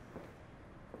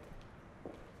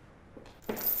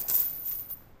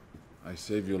 I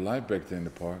saved your life back there in the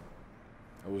park.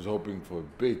 I was hoping for a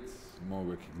bit more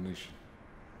recognition.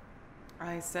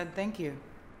 I said thank you.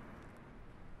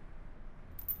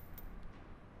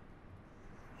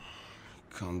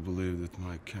 Can't believe that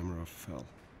my camera fell.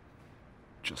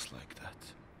 Just like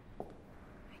that.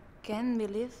 Can't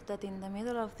believe that in the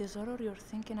middle of this horror you're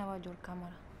thinking about your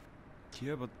camera.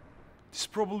 Yeah, but it's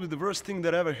probably the worst thing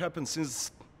that ever happened since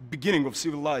the beginning of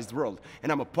civilized world.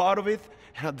 And I'm a part of it,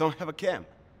 and I don't have a cam.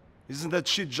 Isn't that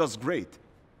shit just great?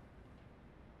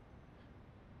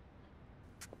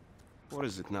 What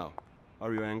is it now?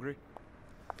 Are you angry?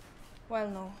 Well,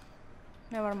 no.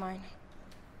 Never mind.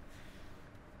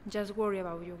 Just worry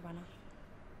about you, Vanna.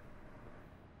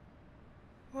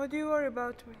 What do you worry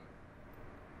about me?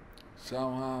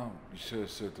 Somehow, you showed a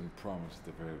certain promise at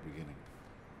the very beginning.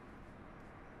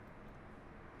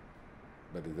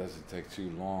 But it doesn't take too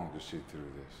long to see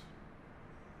through this.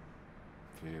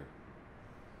 Fear.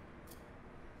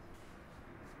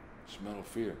 Smell of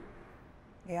fear.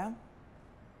 Yeah?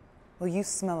 Well, you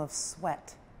smell of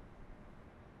sweat.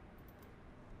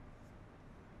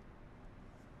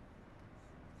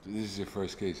 So this is your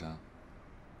first case, huh?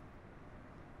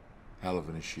 Hell of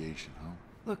initiation, huh?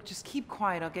 Look, just keep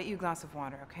quiet. I'll get you a glass of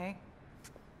water, okay?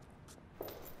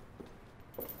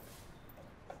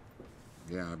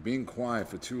 Yeah, I've been quiet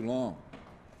for too long.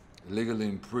 Illegally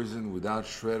in prison without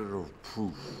shred of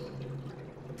proof.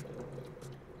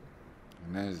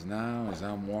 And as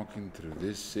I'm walking through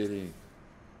this city,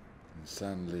 and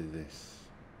suddenly this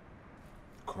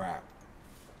crap.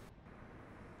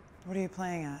 What are you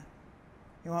playing at?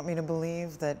 You want me to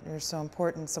believe that you're so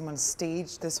important someone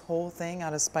staged this whole thing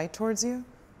out of spite towards you?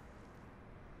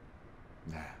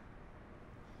 Nah.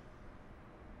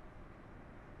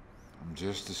 I'm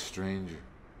just a stranger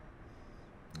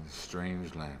in a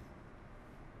strange land.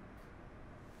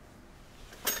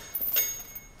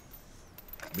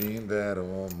 Being that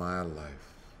all my life.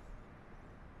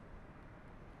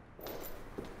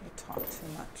 You talk too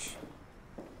much.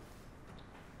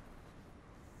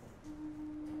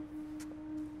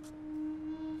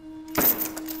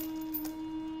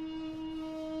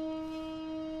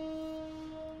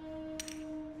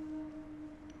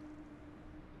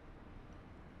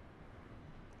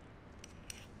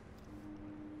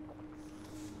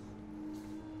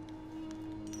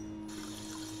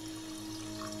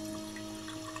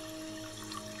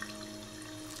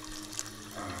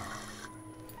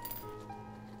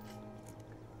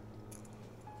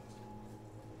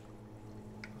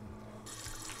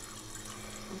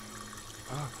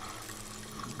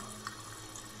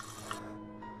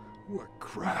 What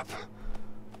crap.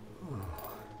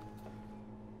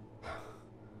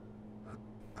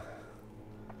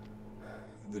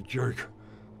 The jerk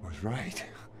was right.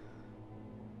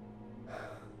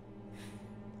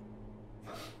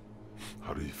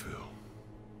 How do you feel?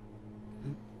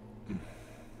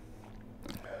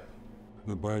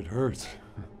 The bite hurts.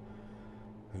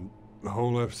 And the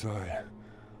whole left side,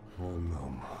 all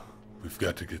numb. We've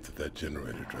got to get to that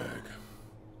generator drag.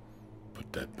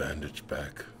 Put that bandage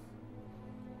back,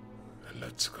 and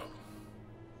let's go.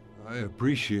 I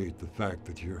appreciate the fact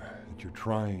that you're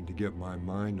trying to get my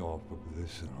mind off of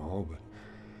this and all,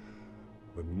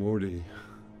 but Morty,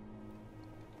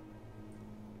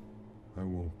 I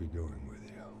won't be going with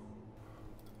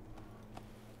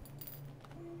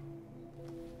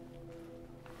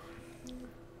you.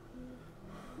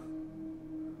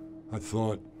 I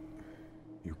thought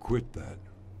you quit that.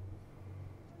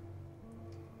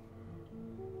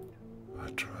 I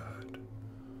tried.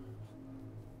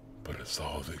 But it's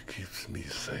all that keeps me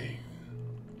sane.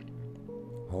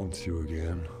 Haunts you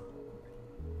again?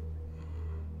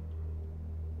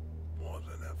 More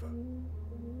than ever.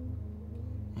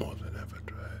 More than ever,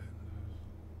 Drag.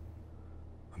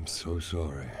 I'm so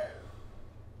sorry.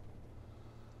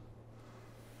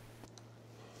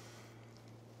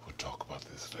 We'll talk about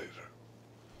this later.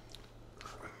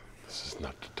 This is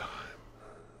not the time.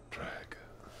 Drag.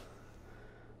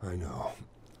 I know.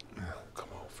 Come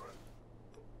over.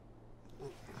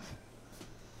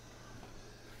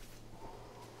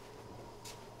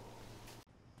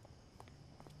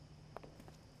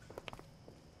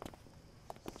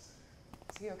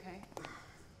 Is he okay?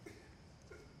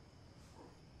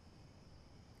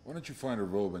 Why don't you find a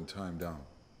robe and tie him down?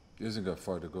 He hasn't got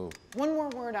far to go. One more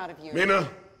word out of you. Mina!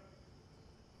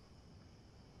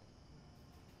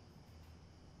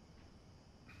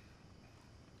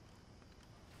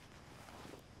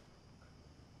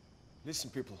 Listen,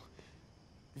 people.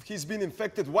 If he's been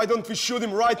infected, why don't we shoot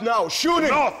him right now? Shoot him!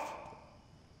 Enough!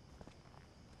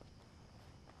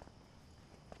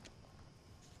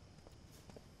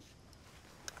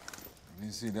 I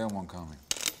didn't see that one coming.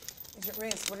 Agent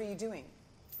Reyes, what are you doing?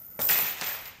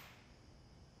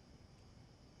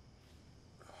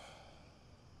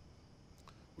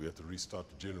 We have to restart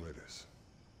the generators.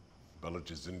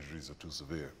 Belic's injuries are too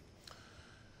severe.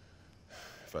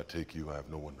 If I take you, I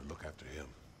have no one to look after him.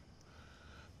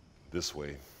 This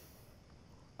way,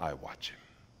 I watch him.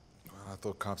 Well, I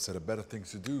thought cops had better things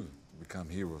to do, become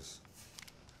heroes.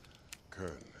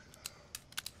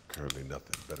 Currently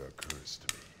nothing better occurs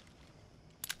to me.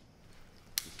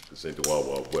 This ain't the Wild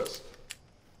Wild West.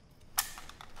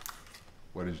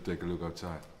 Why didn't you take a look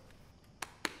outside?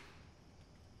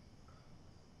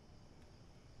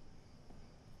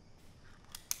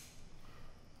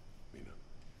 Mina.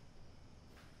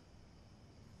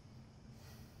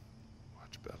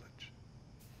 Watch Belic.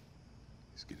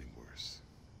 He's getting worse.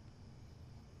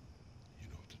 You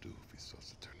know what to do if he starts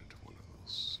to turn into one of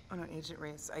those. Oh no, Agent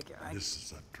Reyes, I... This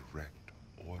is a direct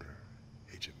order,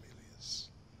 Agent Milius.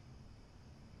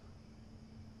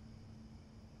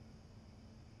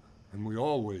 And we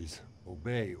always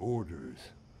obey orders.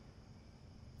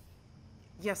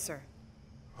 Yes, sir.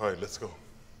 All right, let's go.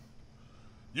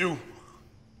 You!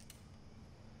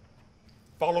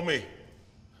 Follow me.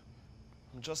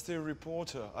 I'm just a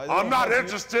reporter. I'm not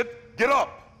interested. Get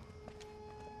up!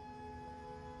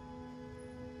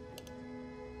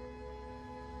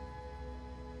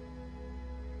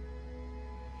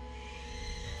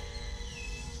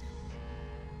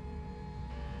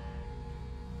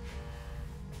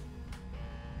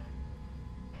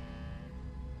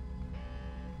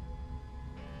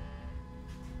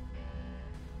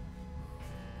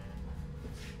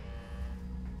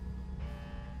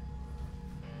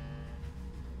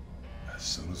 As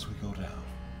soon as we go down,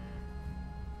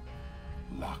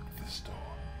 lock this door.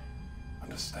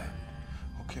 Understand?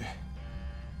 Okay.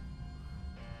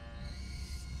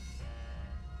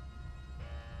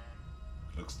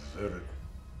 Looks deserted.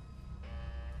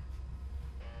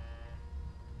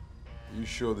 You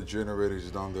sure the generator's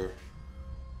down there?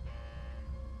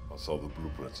 I saw the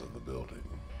blueprints of the building.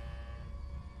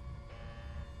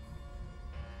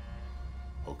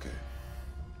 Okay.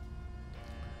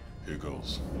 Here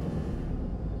goes.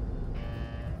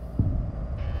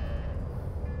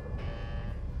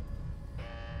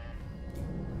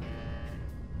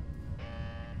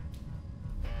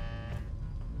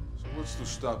 So what's to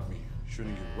stop me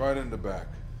shooting you right in the back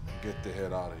and get the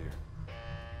head out of here?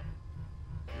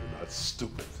 You're not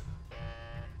stupid.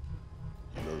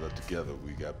 You know that together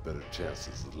we got better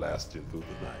chances of lasting through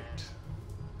the night.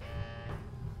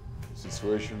 A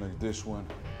situation like this one,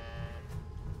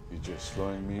 you're just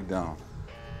slowing me down.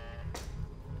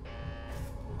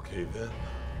 Okay then.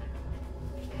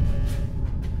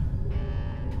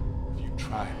 If you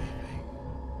try anything,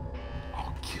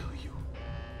 I'll kill you.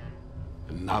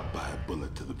 And not by a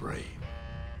bullet to the brain,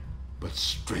 but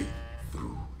straight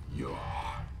through your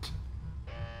heart.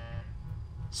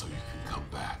 So you can come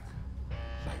back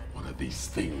like one of these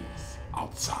things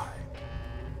outside.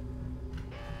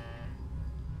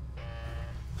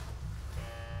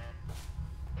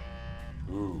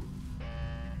 Ooh.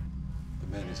 The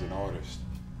man is an artist.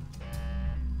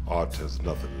 Art has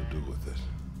nothing to do with it.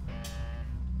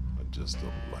 I just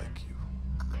don't like you.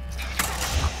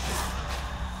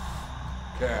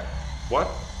 Cat. What?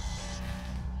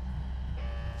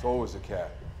 It's always a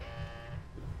cat.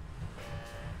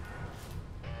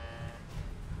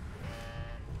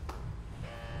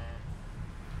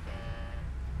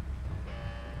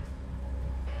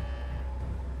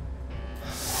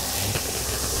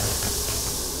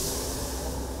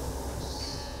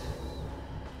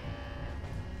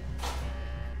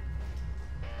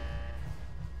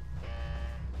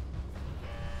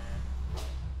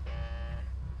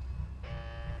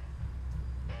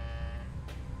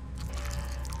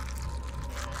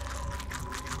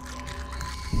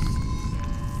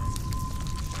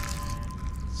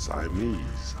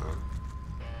 Siamese, huh?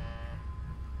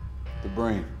 The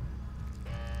brain.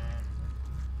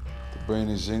 The brain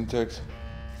is intact.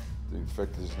 The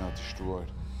infected is now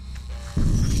destroyed.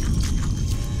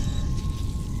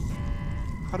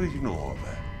 How do you know all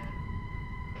that?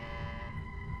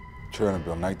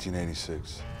 Chernobyl,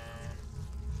 1986.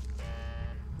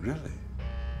 Really?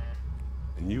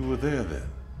 And you were there then?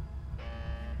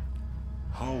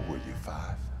 How old were you,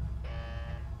 5?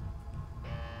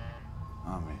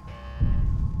 Army.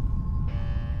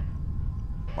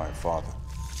 My father.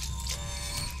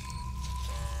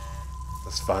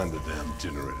 Let's find the damn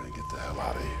generator and get the hell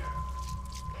out of here.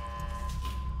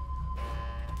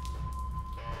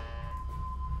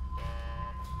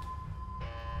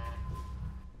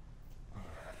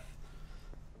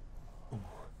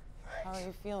 How are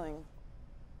you feeling?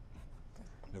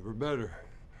 Never better.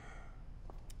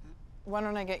 Why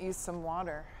don't I get you some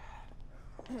water?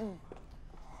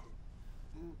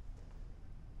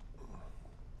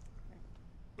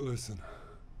 Listen.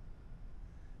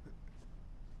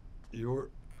 You're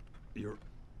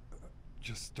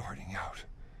just starting out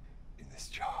in this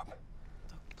job.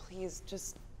 Look, please,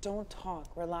 just don't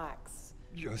talk. Relax.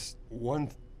 Just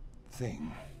one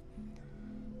thing.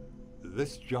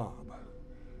 This job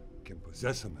can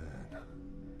possess a man.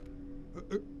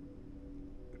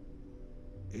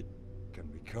 It can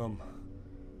become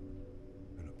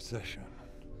an obsession.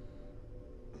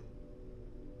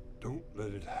 Don't let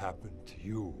it happen to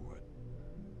you what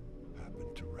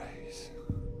happened to Reyes.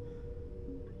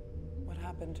 What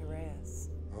happened to Reyes?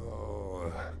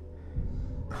 Oh,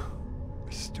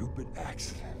 a stupid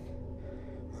accident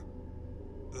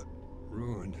that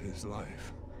ruined his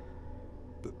life.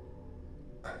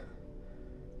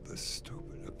 The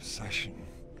stupid obsession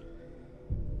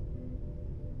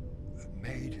that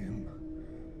made him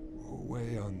go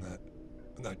away on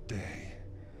that day.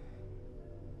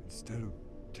 Instead of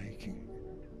taking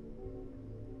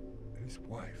his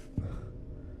wife,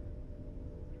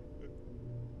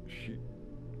 she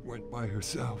went by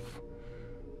herself,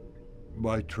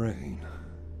 by train,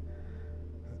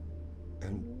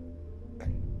 and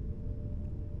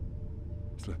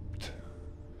slipped.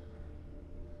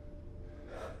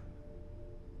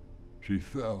 She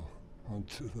fell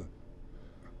onto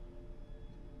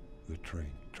the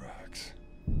train tracks.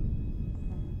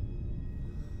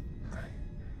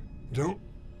 Don't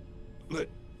let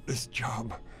this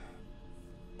job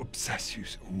obsess you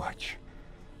so much.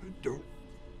 Don't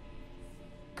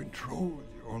control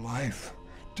your life.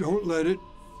 Don't let it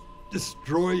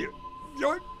destroy you.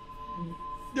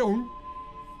 Don't.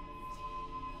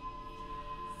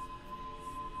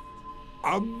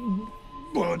 I'm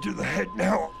bullet to the head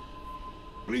now.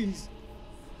 Please.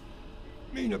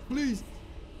 Mina, please.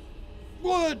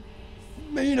 Bullet.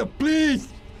 Mina, please.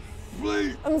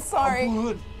 Please. I'm sorry.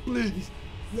 Bullet, please.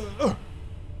 No.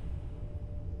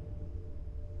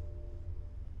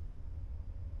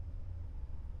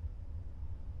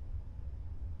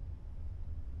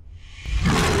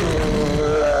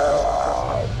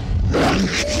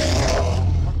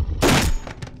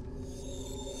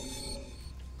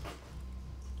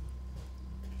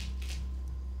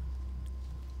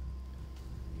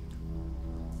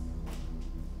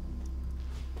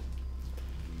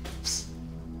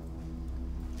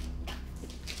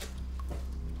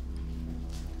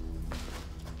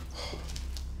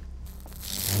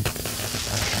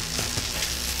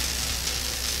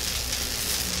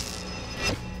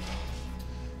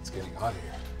 Out of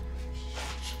here.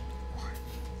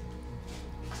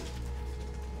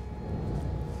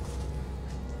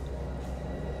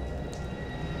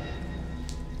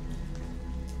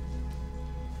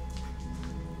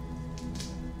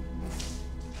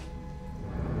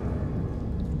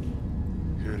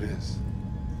 Here it is.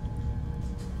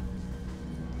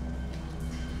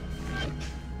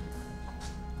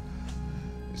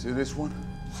 You see this one?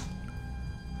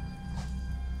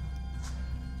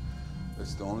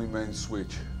 It's the only main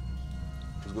switch.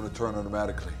 It's gonna turn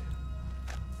automatically.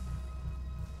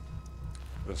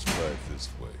 Let's try it this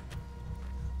way.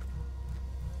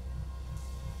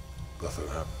 Nothing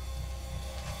happened.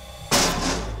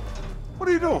 What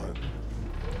are you doing?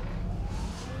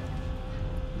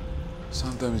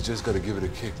 Sometimes you just gotta give it a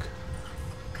kick.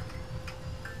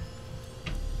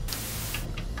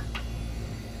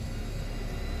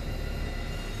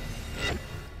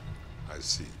 I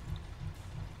see.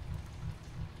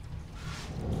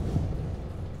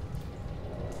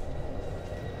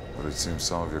 But it seems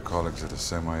some of your colleagues have the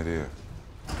same idea.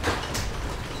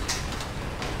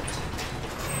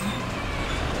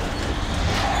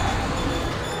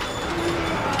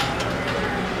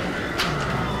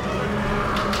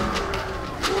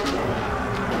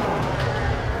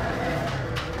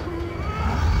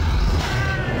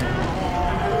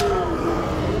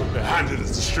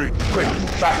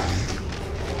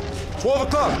 12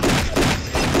 o'clock!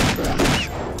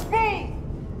 Move!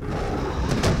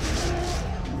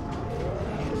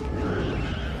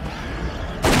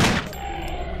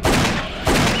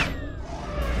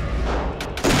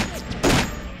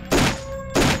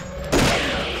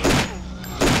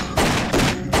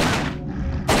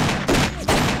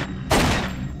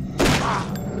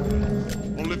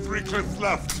 Only 3 clips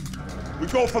left. We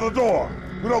go for the door.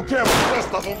 We don't care about the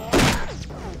rest of them.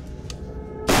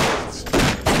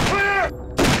 Clear!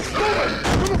 Move it!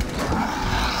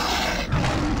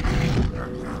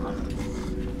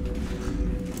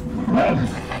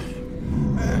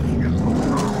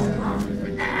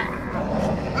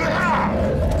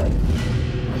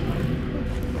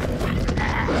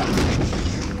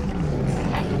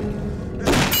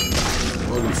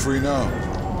 Well, you're free now.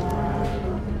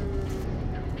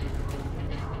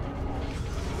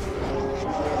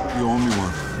 You owe me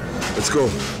one. Let's go.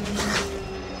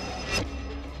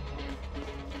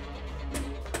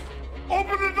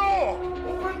 Open the door!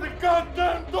 Open the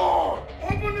goddamn door!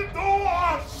 Open the door or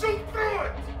I'll shoot through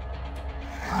it!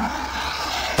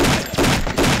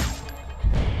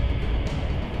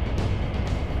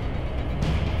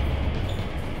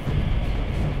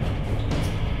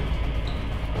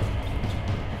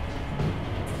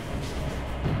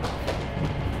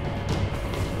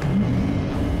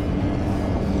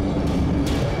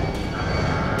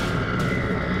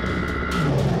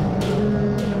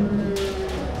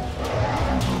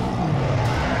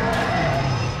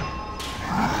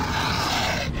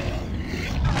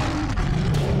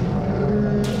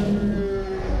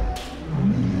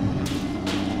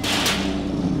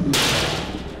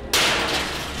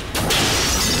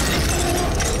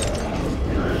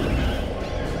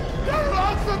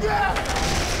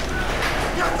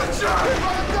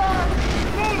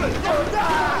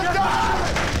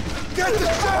 Get the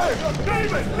shit!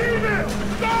 Leave it! Leave it!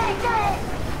 Go! Go!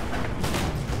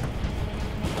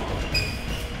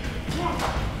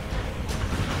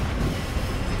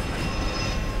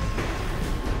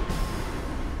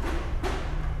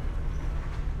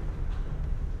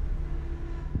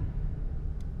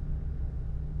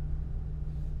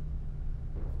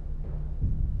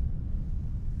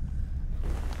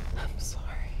 I'm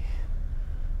sorry.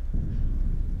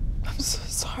 I'm so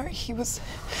sorry. He was...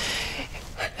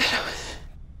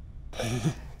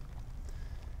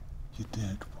 You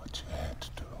did what you had to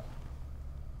do.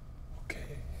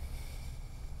 Okay?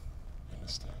 You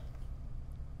understand?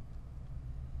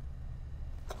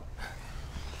 Okay.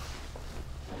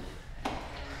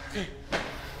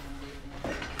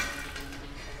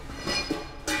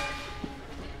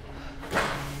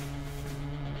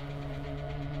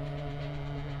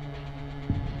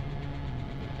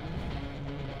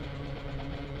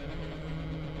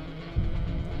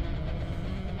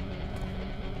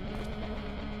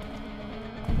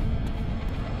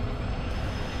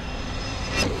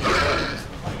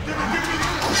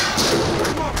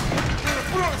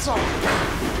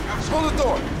 Hold the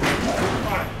door!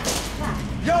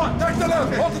 Yo, take the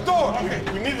left! Hold the door! Okay,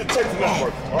 we need to take the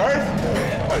network, alright?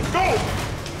 Alright, go!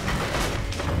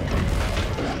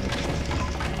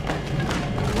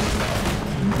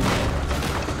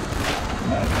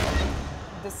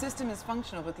 The system is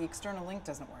functional, but the external link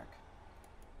doesn't work.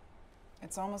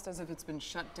 It's almost as if it's been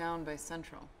shut down by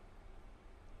Central.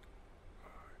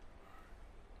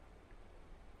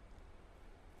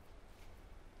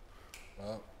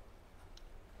 Well,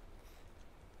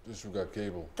 disregard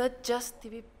cable. That just to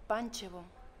be punchable.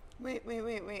 Wait.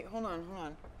 Hold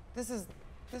on. This is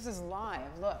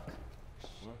live. Look.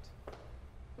 What?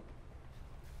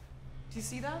 Do you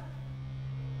see that?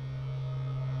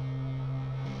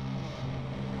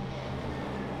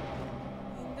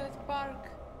 In that park,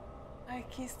 I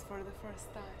kissed for the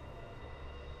first time.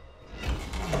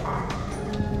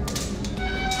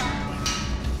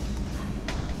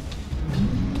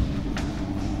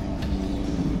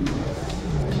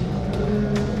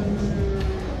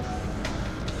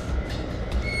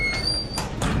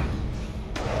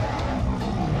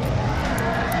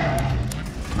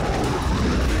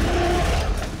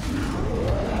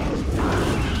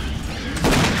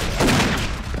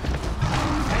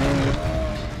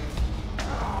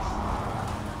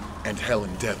 And hell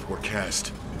and death were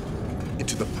cast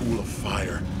into the pool of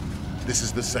fire. This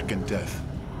is the second death.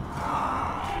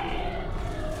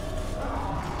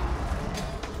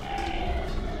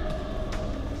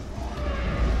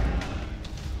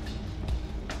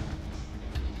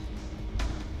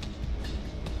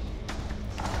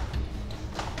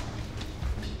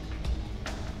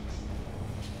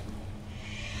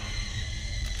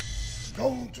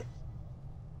 Don't!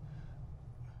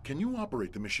 Can you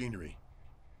operate the machinery?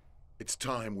 It's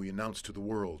time we announce to the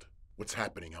world what's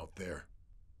happening out there.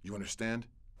 You understand?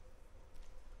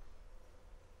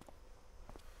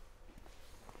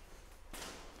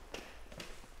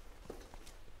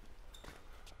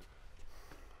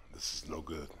 This is no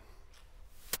good.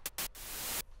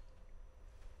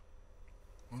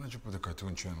 Why don't you put a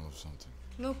cartoon channel or something?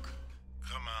 Look.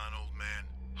 Come on, old man.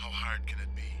 How hard can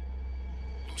it be?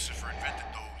 Lucifer invented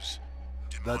those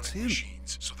demonic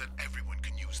machines so that everyone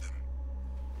can use them.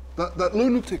 That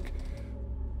lunatic.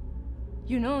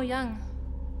 You know, Young,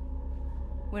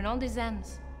 when all this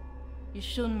ends, you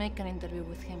should make an interview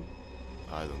with him.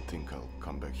 I don't think I'll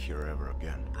come back here ever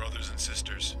again. Brothers and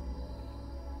sisters,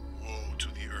 woe to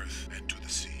the earth and to the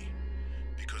sea,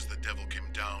 because the devil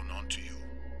came down onto you,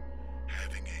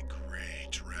 having a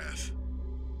great wrath.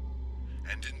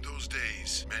 And in those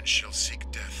days men shall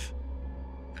seek death,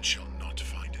 and shall not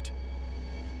find it.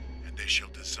 And they shall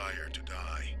desire to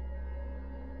die,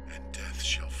 and death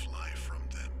shall fly from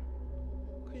them.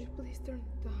 Could you please turn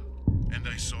it down? And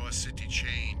I saw a city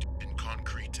chained in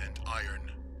concrete and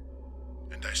iron.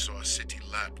 And I saw a city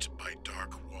lapped by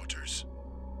dark waters.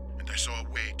 And I saw a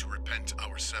way to repent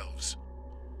ourselves.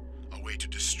 A way to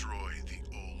destroy the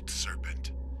old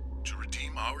serpent. To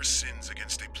redeem our sins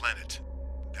against a planet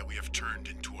that we have turned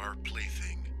into our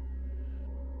plaything.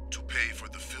 To pay for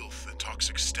the filth and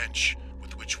toxic stench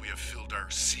with which we have filled our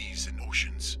seas and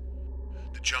oceans.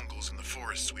 The jungles and the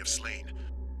forests we have slain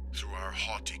through our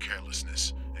haughty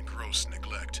carelessness and gross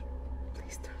neglect.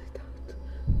 Please turn it out.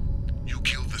 You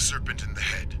killed the serpent in the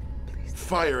head.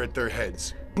 Fire at their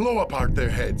heads. Blow apart their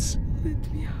heads. Let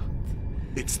me out.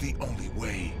 It's the only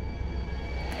way.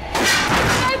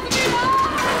 Let me out!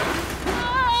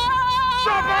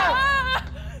 Stop her!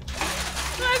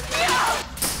 Let me out!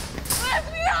 Let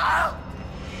me out!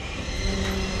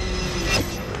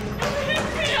 Let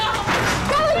me out!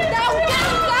 Get him down! Get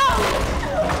him down!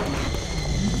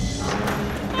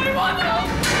 I want to...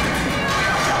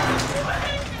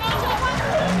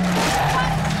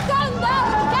 Get him down!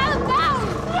 Get him down!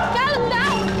 Get him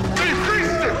down! Hey,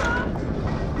 Kristina!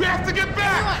 We have to get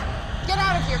back! Get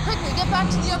out of here, quickly! Get back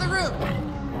to the other room!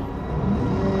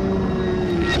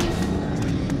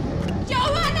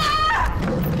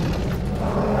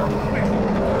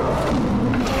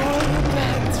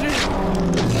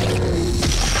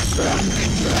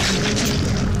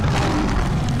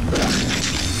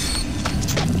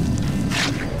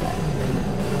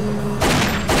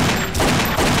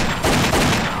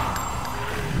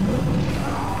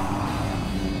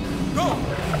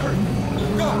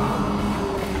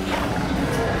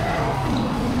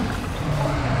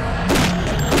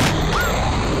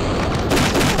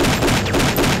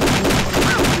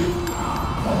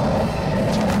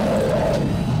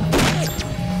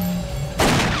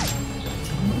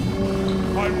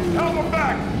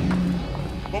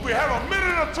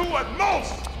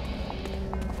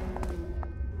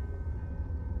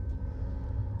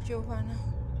 Giovanna.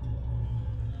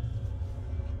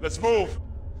 Let's move.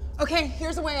 Okay,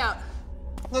 here's a way out.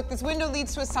 Look, this window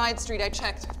leads to a side street. I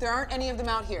checked. There aren't any of them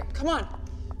out here. Come on.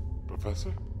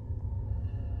 Professor?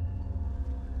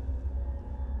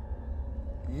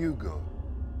 You go.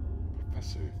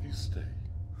 Professor, if you stay.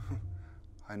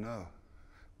 I know.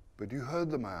 But you heard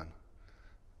the man.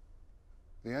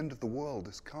 The end of the world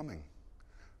is coming.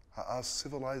 Our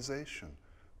civilization.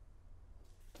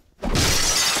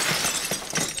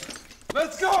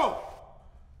 Let's go!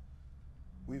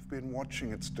 We've been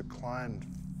watching its decline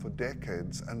for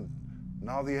decades, and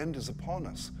now the end is upon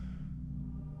us.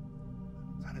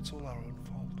 And it's all our own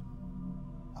fault.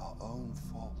 Our own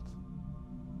fault.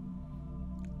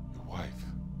 Your wife.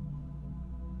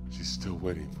 She's still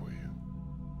waiting for you.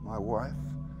 My wife?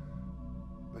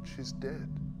 But she's dead.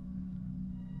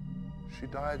 She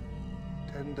died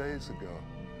 10 days ago.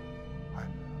 I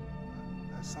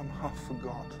somehow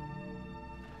forgot.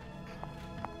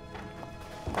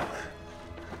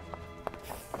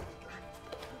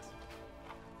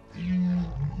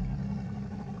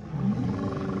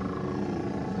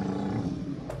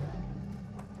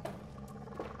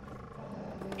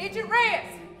 Agent Reyes!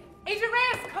 Agent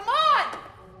Reyes, come on!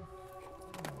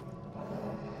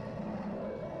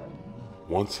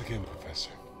 Once again,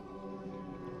 Professor.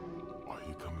 Are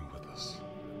you coming with us?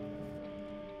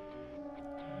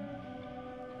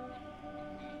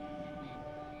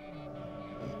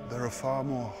 There are far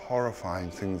more horrifying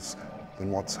things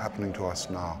than what's happening to us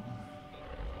now.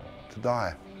 To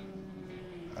die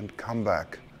and come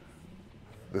back,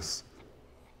 this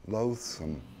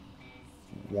loathsome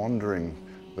wandering,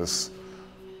 this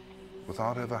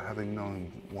without ever having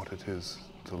known what it is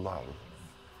to love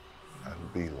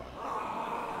and be loved.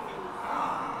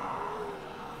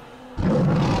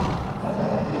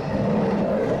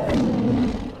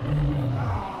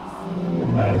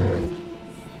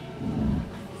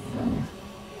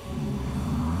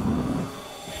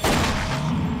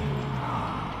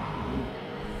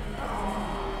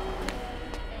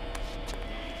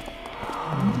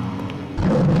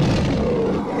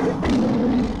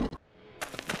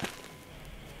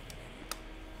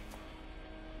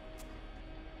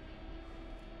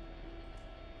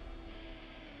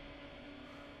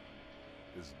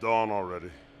 dawn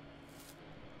already.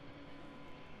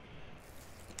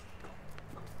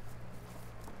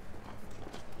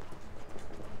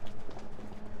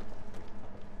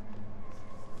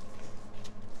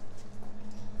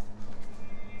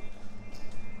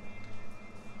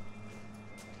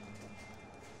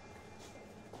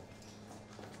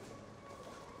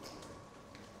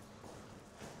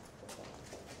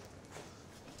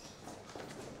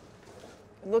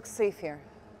 It looks safe here.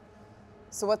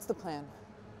 So what's the plan?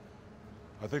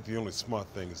 I think the only smart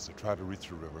thing is to try to reach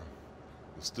the river,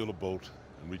 steal a boat,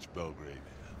 and reach Belgrade.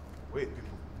 Wait,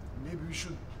 people. Maybe we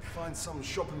should find some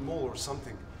shopping mall or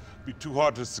something. Be too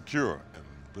hard to secure, and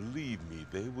believe me,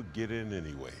 they would get in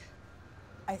anyway.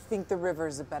 I think the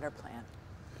river's a better plan.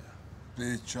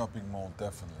 Big shopping mall,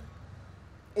 definitely.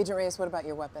 Agent Reyes, what about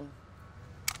your weapon?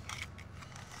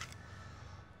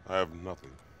 I have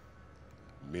nothing.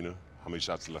 Mina, how many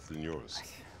shots left in yours?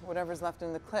 Whatever's left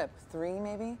in the clip. 3,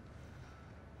 maybe?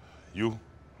 You?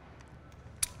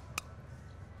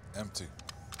 Empty.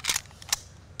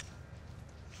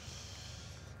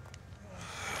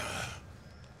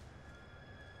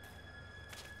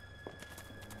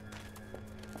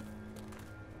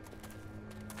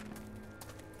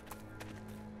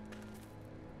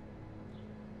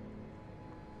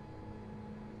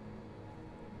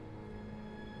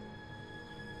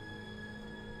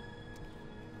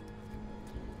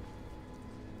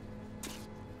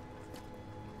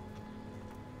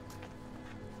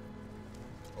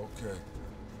 Okay.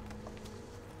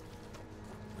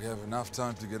 We have enough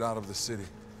time to get out of the city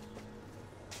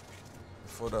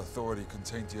before the authority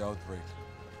contained the outbreak.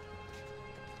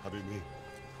 How do you mean?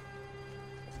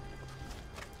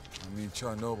 I mean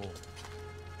Chernobyl.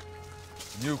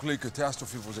 Nuclear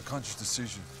catastrophe was a conscious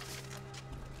decision.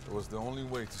 It was the only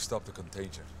way to stop the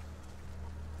contagion.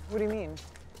 What do you mean?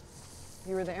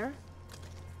 You were there?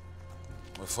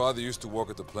 My father used to work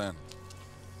at the plant.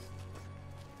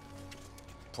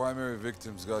 Primary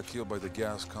victims got killed by the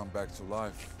gas come back to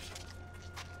life.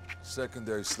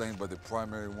 Secondary slain by the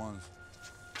primary ones.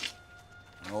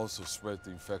 And also spread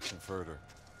the infection further.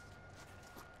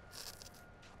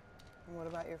 And what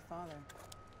about your father?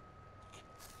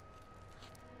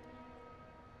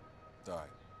 Died.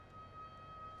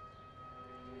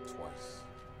 Twice.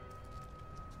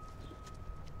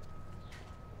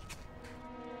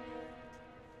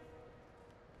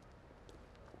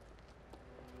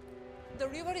 The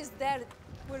river is there.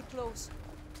 We're close.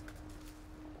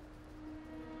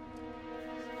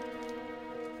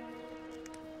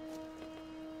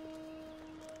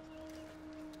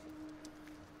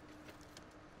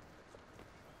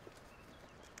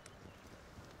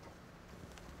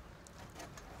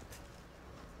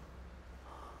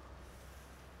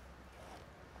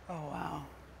 Oh, wow.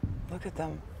 Look at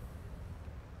them.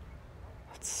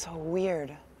 That's so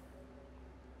weird.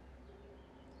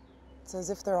 It's as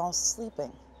if they're all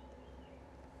sleeping.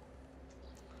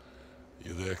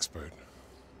 You're the expert.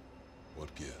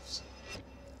 What gives?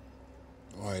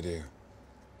 No idea.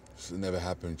 This never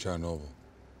happened in Chernobyl.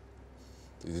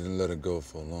 They didn't let it go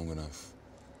for long enough.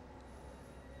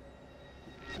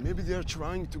 Maybe they're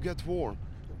trying to get warm.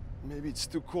 Maybe it's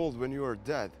too cold when you are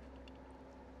dead.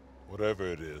 Whatever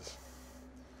it is,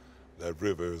 that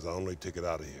river is the only ticket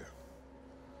out of here.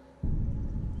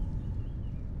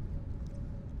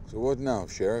 So what now,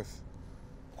 Sheriff?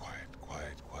 Quiet,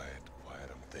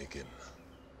 I'm thinking.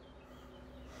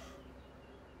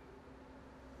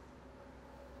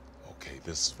 Okay,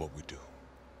 this is what we do.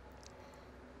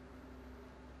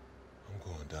 I'm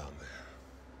going down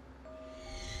there.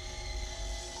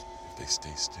 If they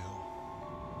stay still,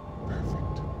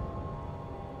 perfect.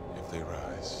 If they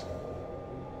rise,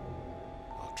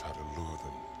 I'll try to lure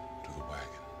them to the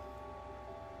wagon.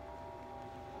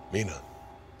 Mina.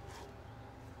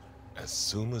 As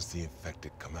soon as the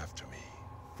infected come after me,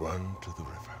 run to the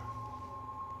river.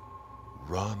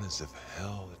 Run as if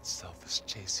hell itself is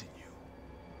chasing you.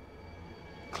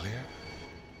 Clear?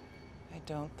 I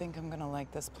don't think I'm gonna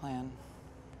like this plan.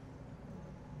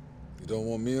 You don't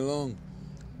want me along?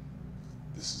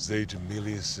 This is Agent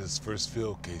Milius's first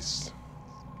field case.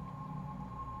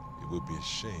 It would be a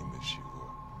shame if she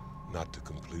were not to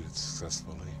complete it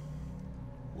successfully,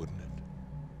 wouldn't it?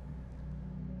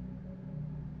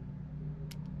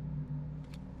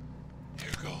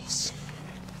 Here goes.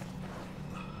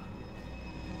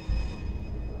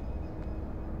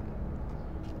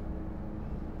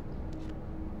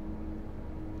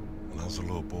 When I was a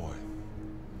little boy,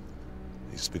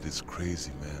 there used to be this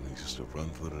crazy man who used to run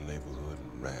through the neighborhood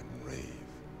and rant and rave.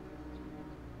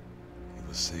 He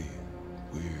would say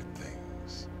weird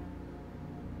things.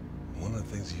 And one of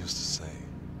the things he used to say,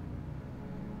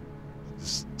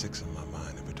 This sticks in my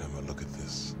mind every time I look at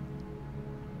this.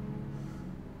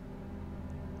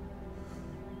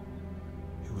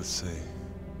 He would say,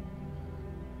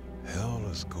 hell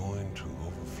is going to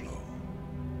overflow,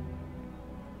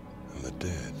 and the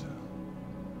dead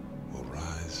will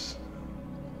rise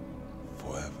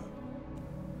forever.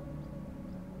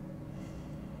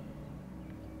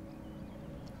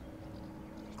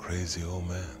 Crazy old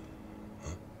man, huh?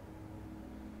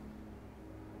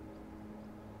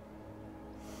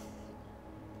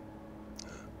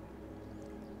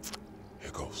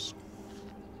 Here goes.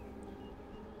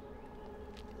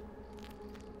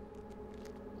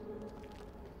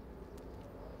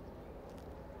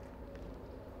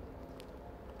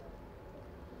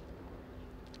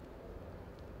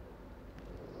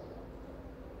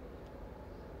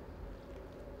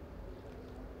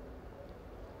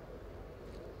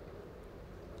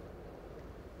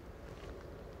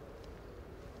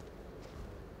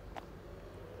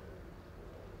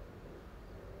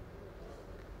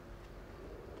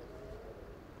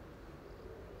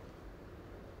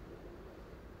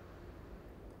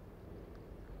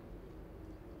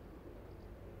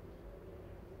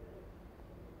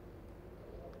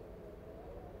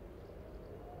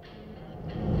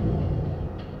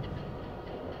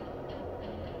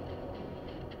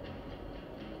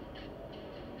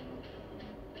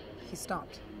 He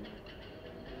stopped.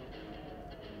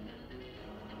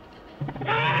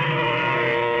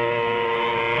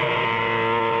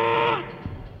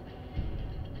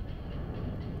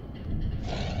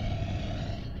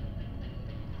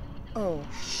 Oh,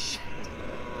 shit.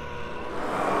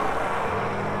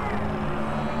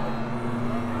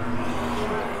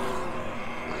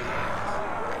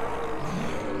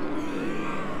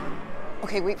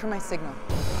 Okay, wait for my signal.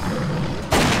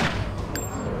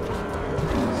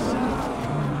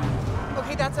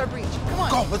 Okay, that's our breach. Come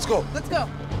on. Go, let's go. Let's go.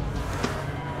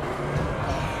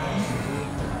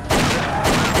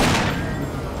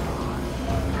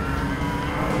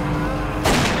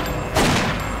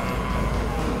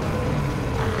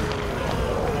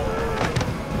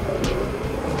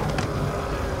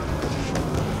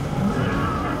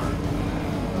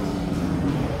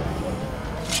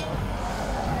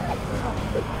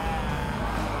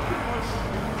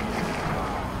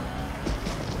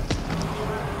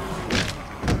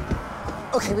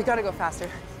 Okay, we gotta go faster.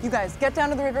 You guys, get down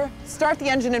to the river, start the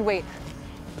engine, and wait.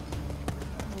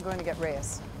 I'm going to get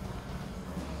Reyes.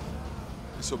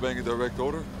 Disobeying a direct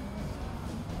order?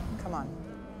 Come on.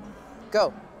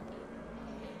 Go.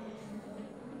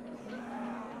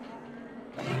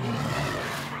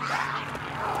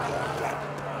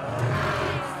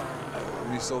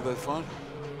 Me so that fun?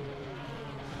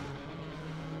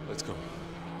 Let's go.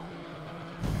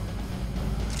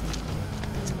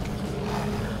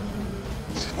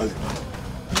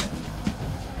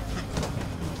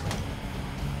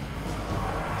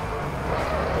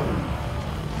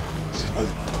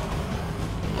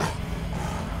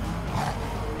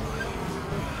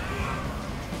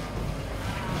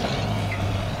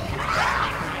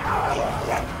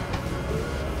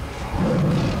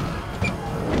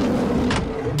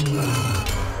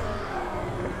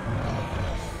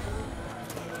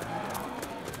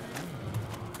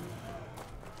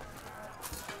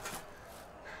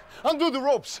 Undo the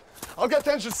ropes. I'll get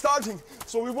the engine starting,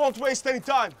 so we won't waste any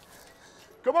time.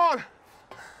 Come on.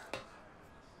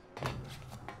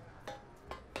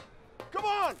 Come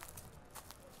on.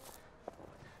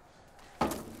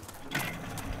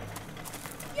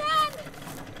 Jan!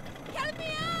 Help me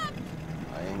up!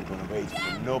 I ain't gonna wait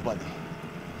for nobody.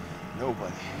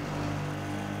 Nobody.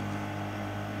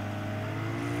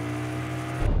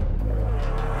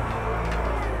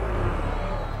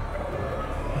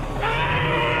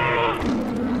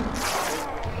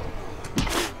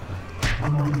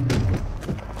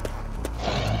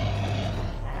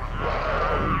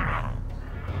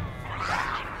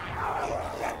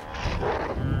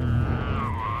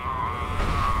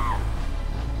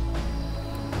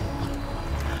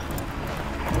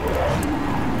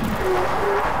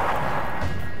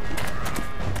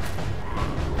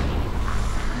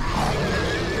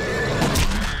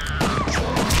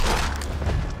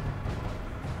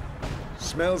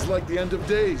 Smells like the end of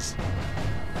days.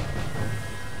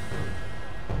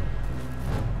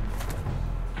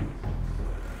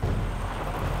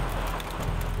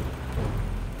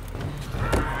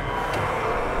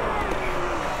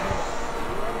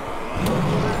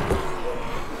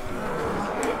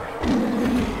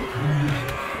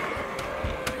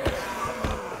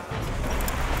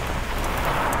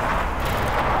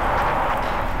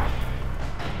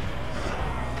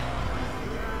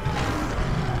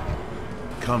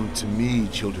 Come to me,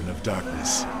 children of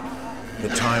darkness. The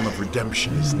time of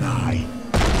redemption is nigh.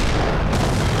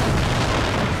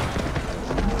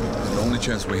 It's the only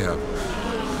chance we have.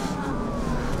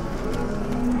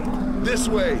 This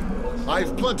way!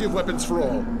 I've plenty of weapons for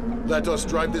all. Let us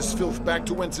drive this filth back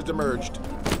to whence it emerged.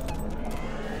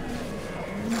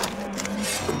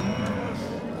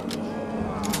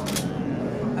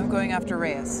 I'm going after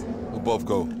Reyes. We'll both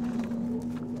go.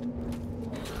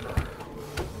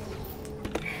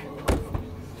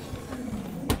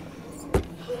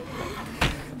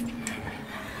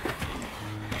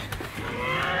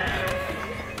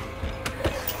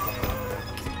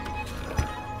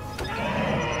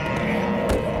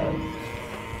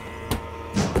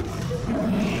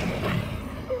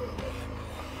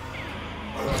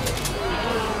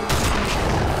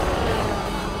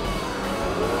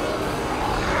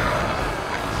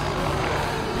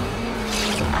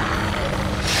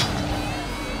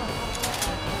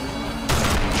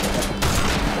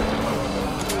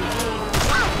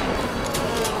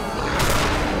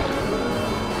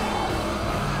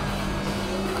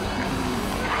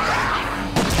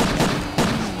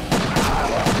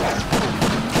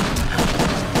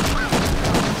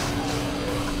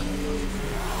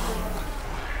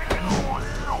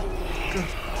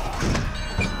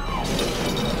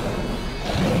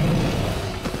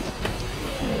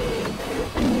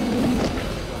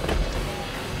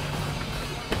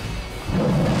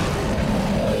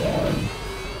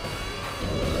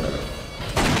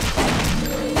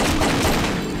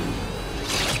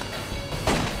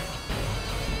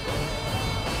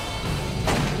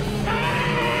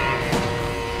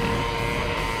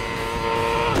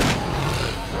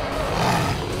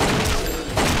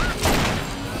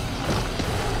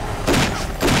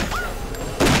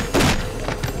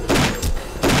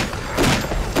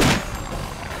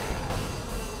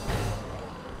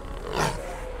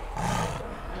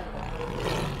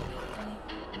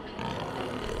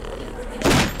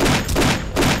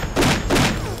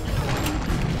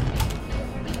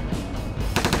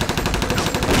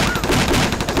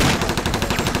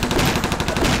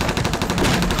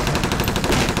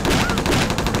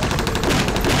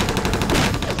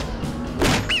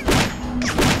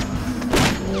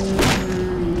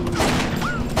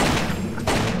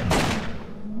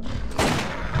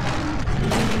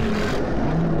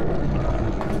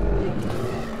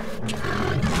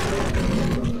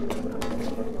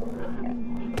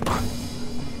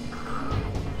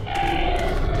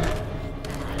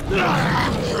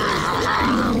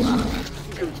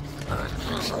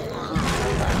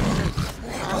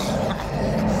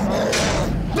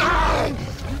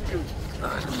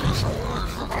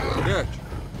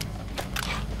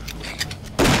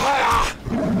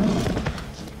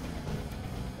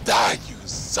 Die, you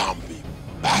zombie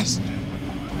bastard!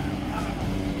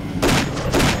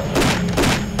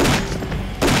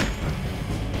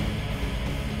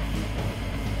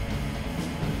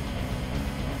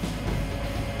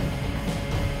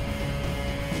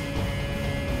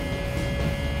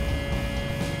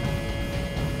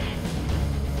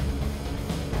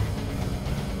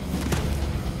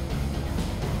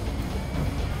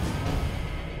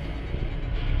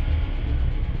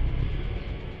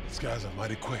 These guys are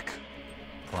mighty quick.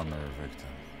 Primary victim.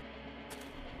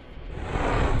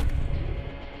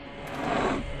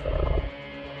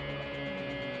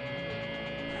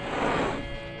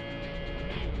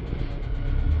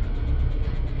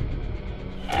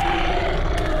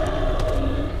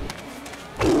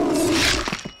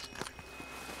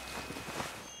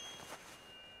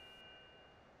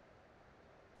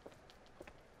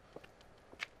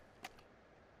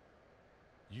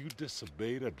 You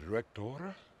disobeyed a direct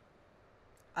order?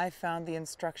 I found the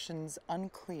instructions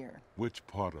unclear. Which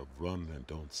part of run and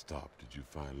don't stop did you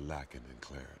find lacking in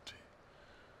clarity?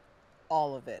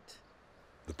 All of it.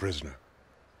 The prisoner.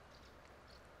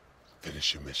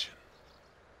 Finish your mission.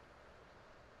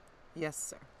 Yes,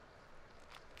 sir.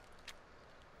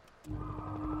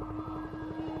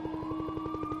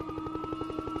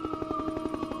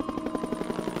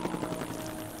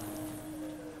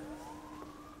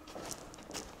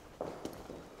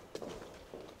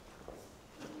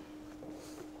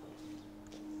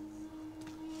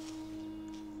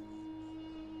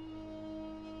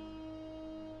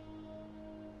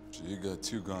 So you got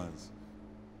 2 guns,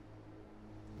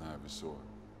 and I have a sword.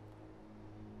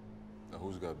 Now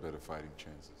who's got better fighting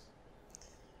chances?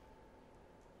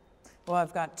 Well,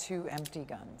 I've got 2 empty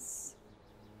guns.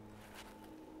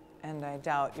 And I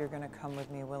doubt you're gonna come with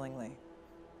me willingly.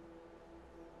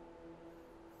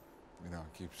 You know,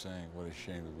 I keep saying what a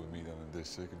shame that we meet under these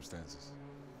circumstances.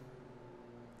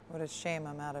 What a shame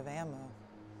I'm out of ammo.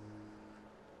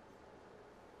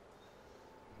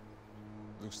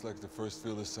 Looks like the first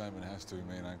field assignment has to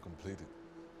remain uncompleted.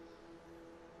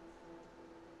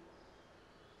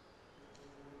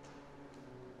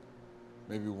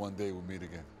 Maybe one day we'll meet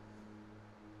again.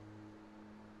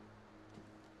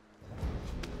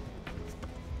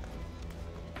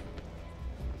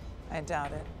 I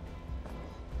doubt it.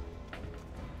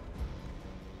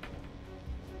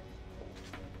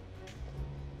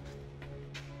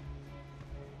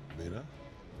 Mina?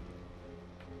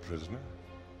 Prisoner?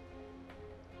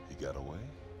 He got away?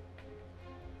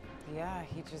 Yeah,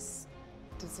 he just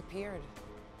disappeared.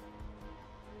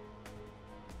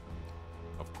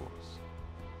 Of course.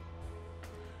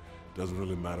 Doesn't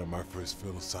really matter. My first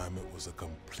field assignment was a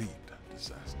complete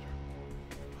disaster.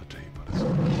 I'll tell you about it.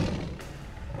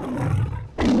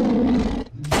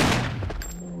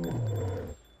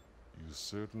 You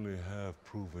certainly have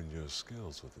proven your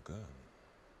skills with a gun.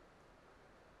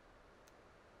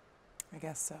 I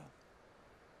guess so.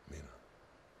 Mina.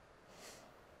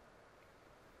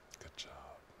 Good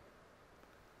job.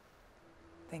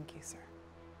 Thank you, sir.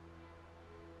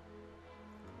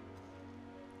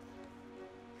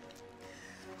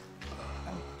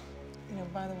 You know,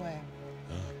 by the way,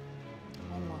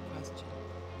 one more question.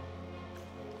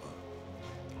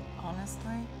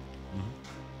 Honestly,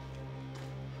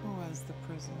 who was the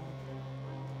prisoner?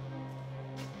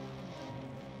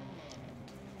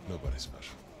 Nobody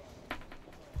special.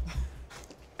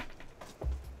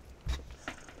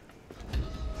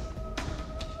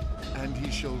 And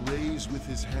he shall raise with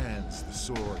his hands the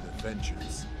sword of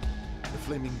vengeance, the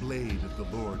flaming blade of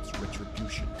the Lord's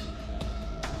retribution.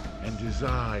 And his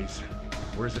eyes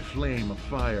were as a flame of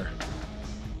fire,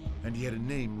 and he had a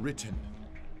name written,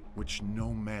 which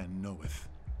no man knoweth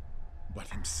but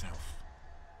himself.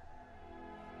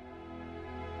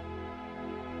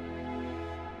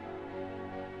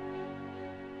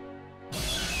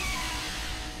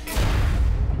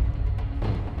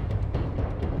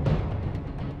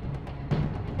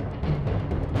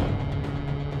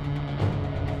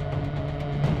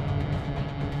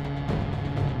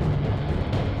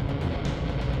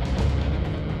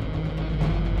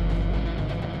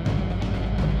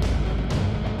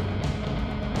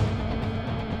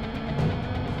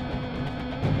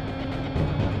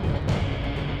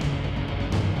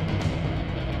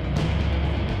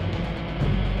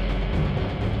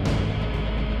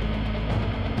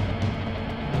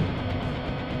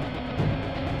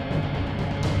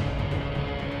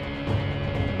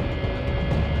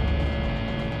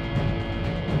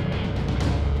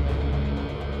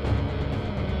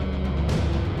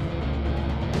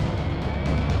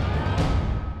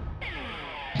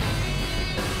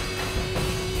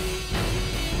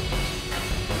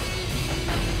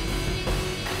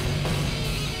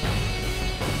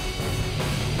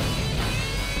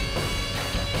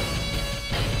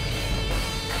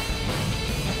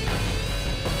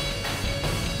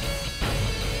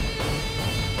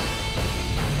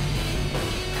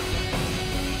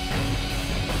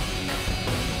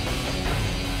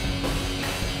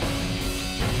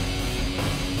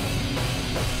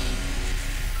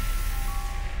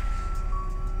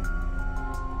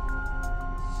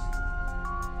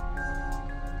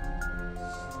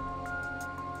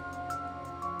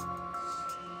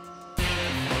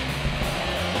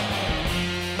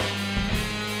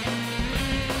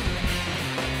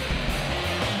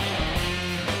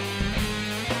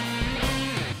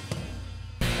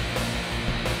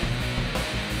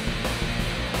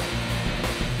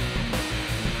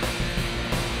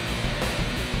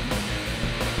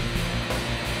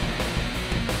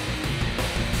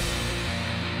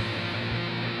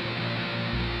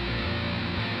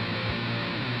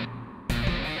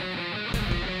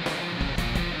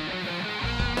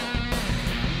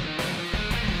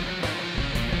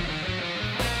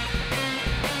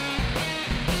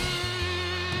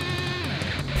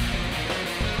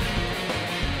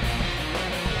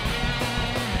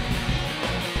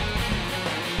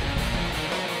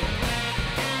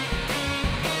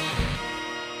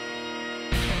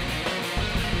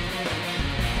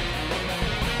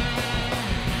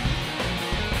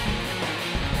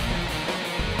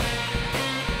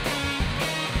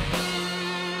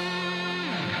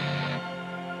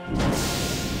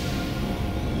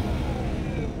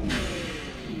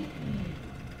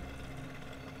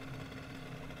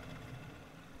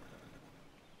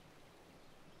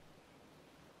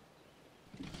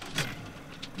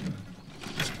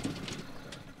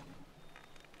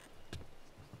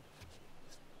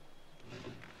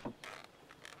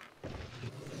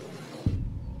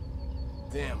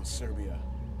 Damn, Serbia.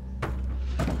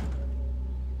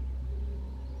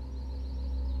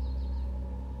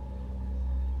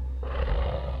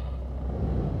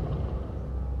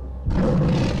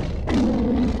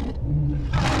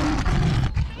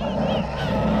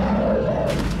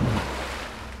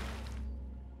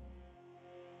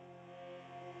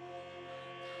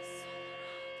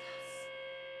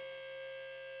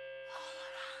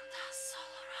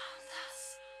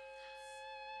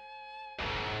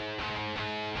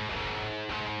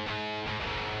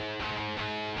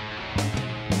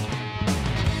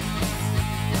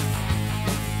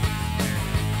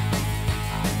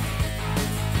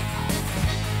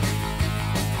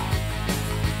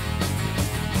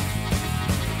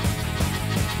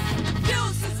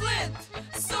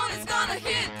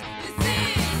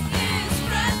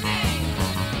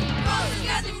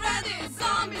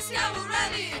 siamo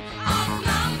ready.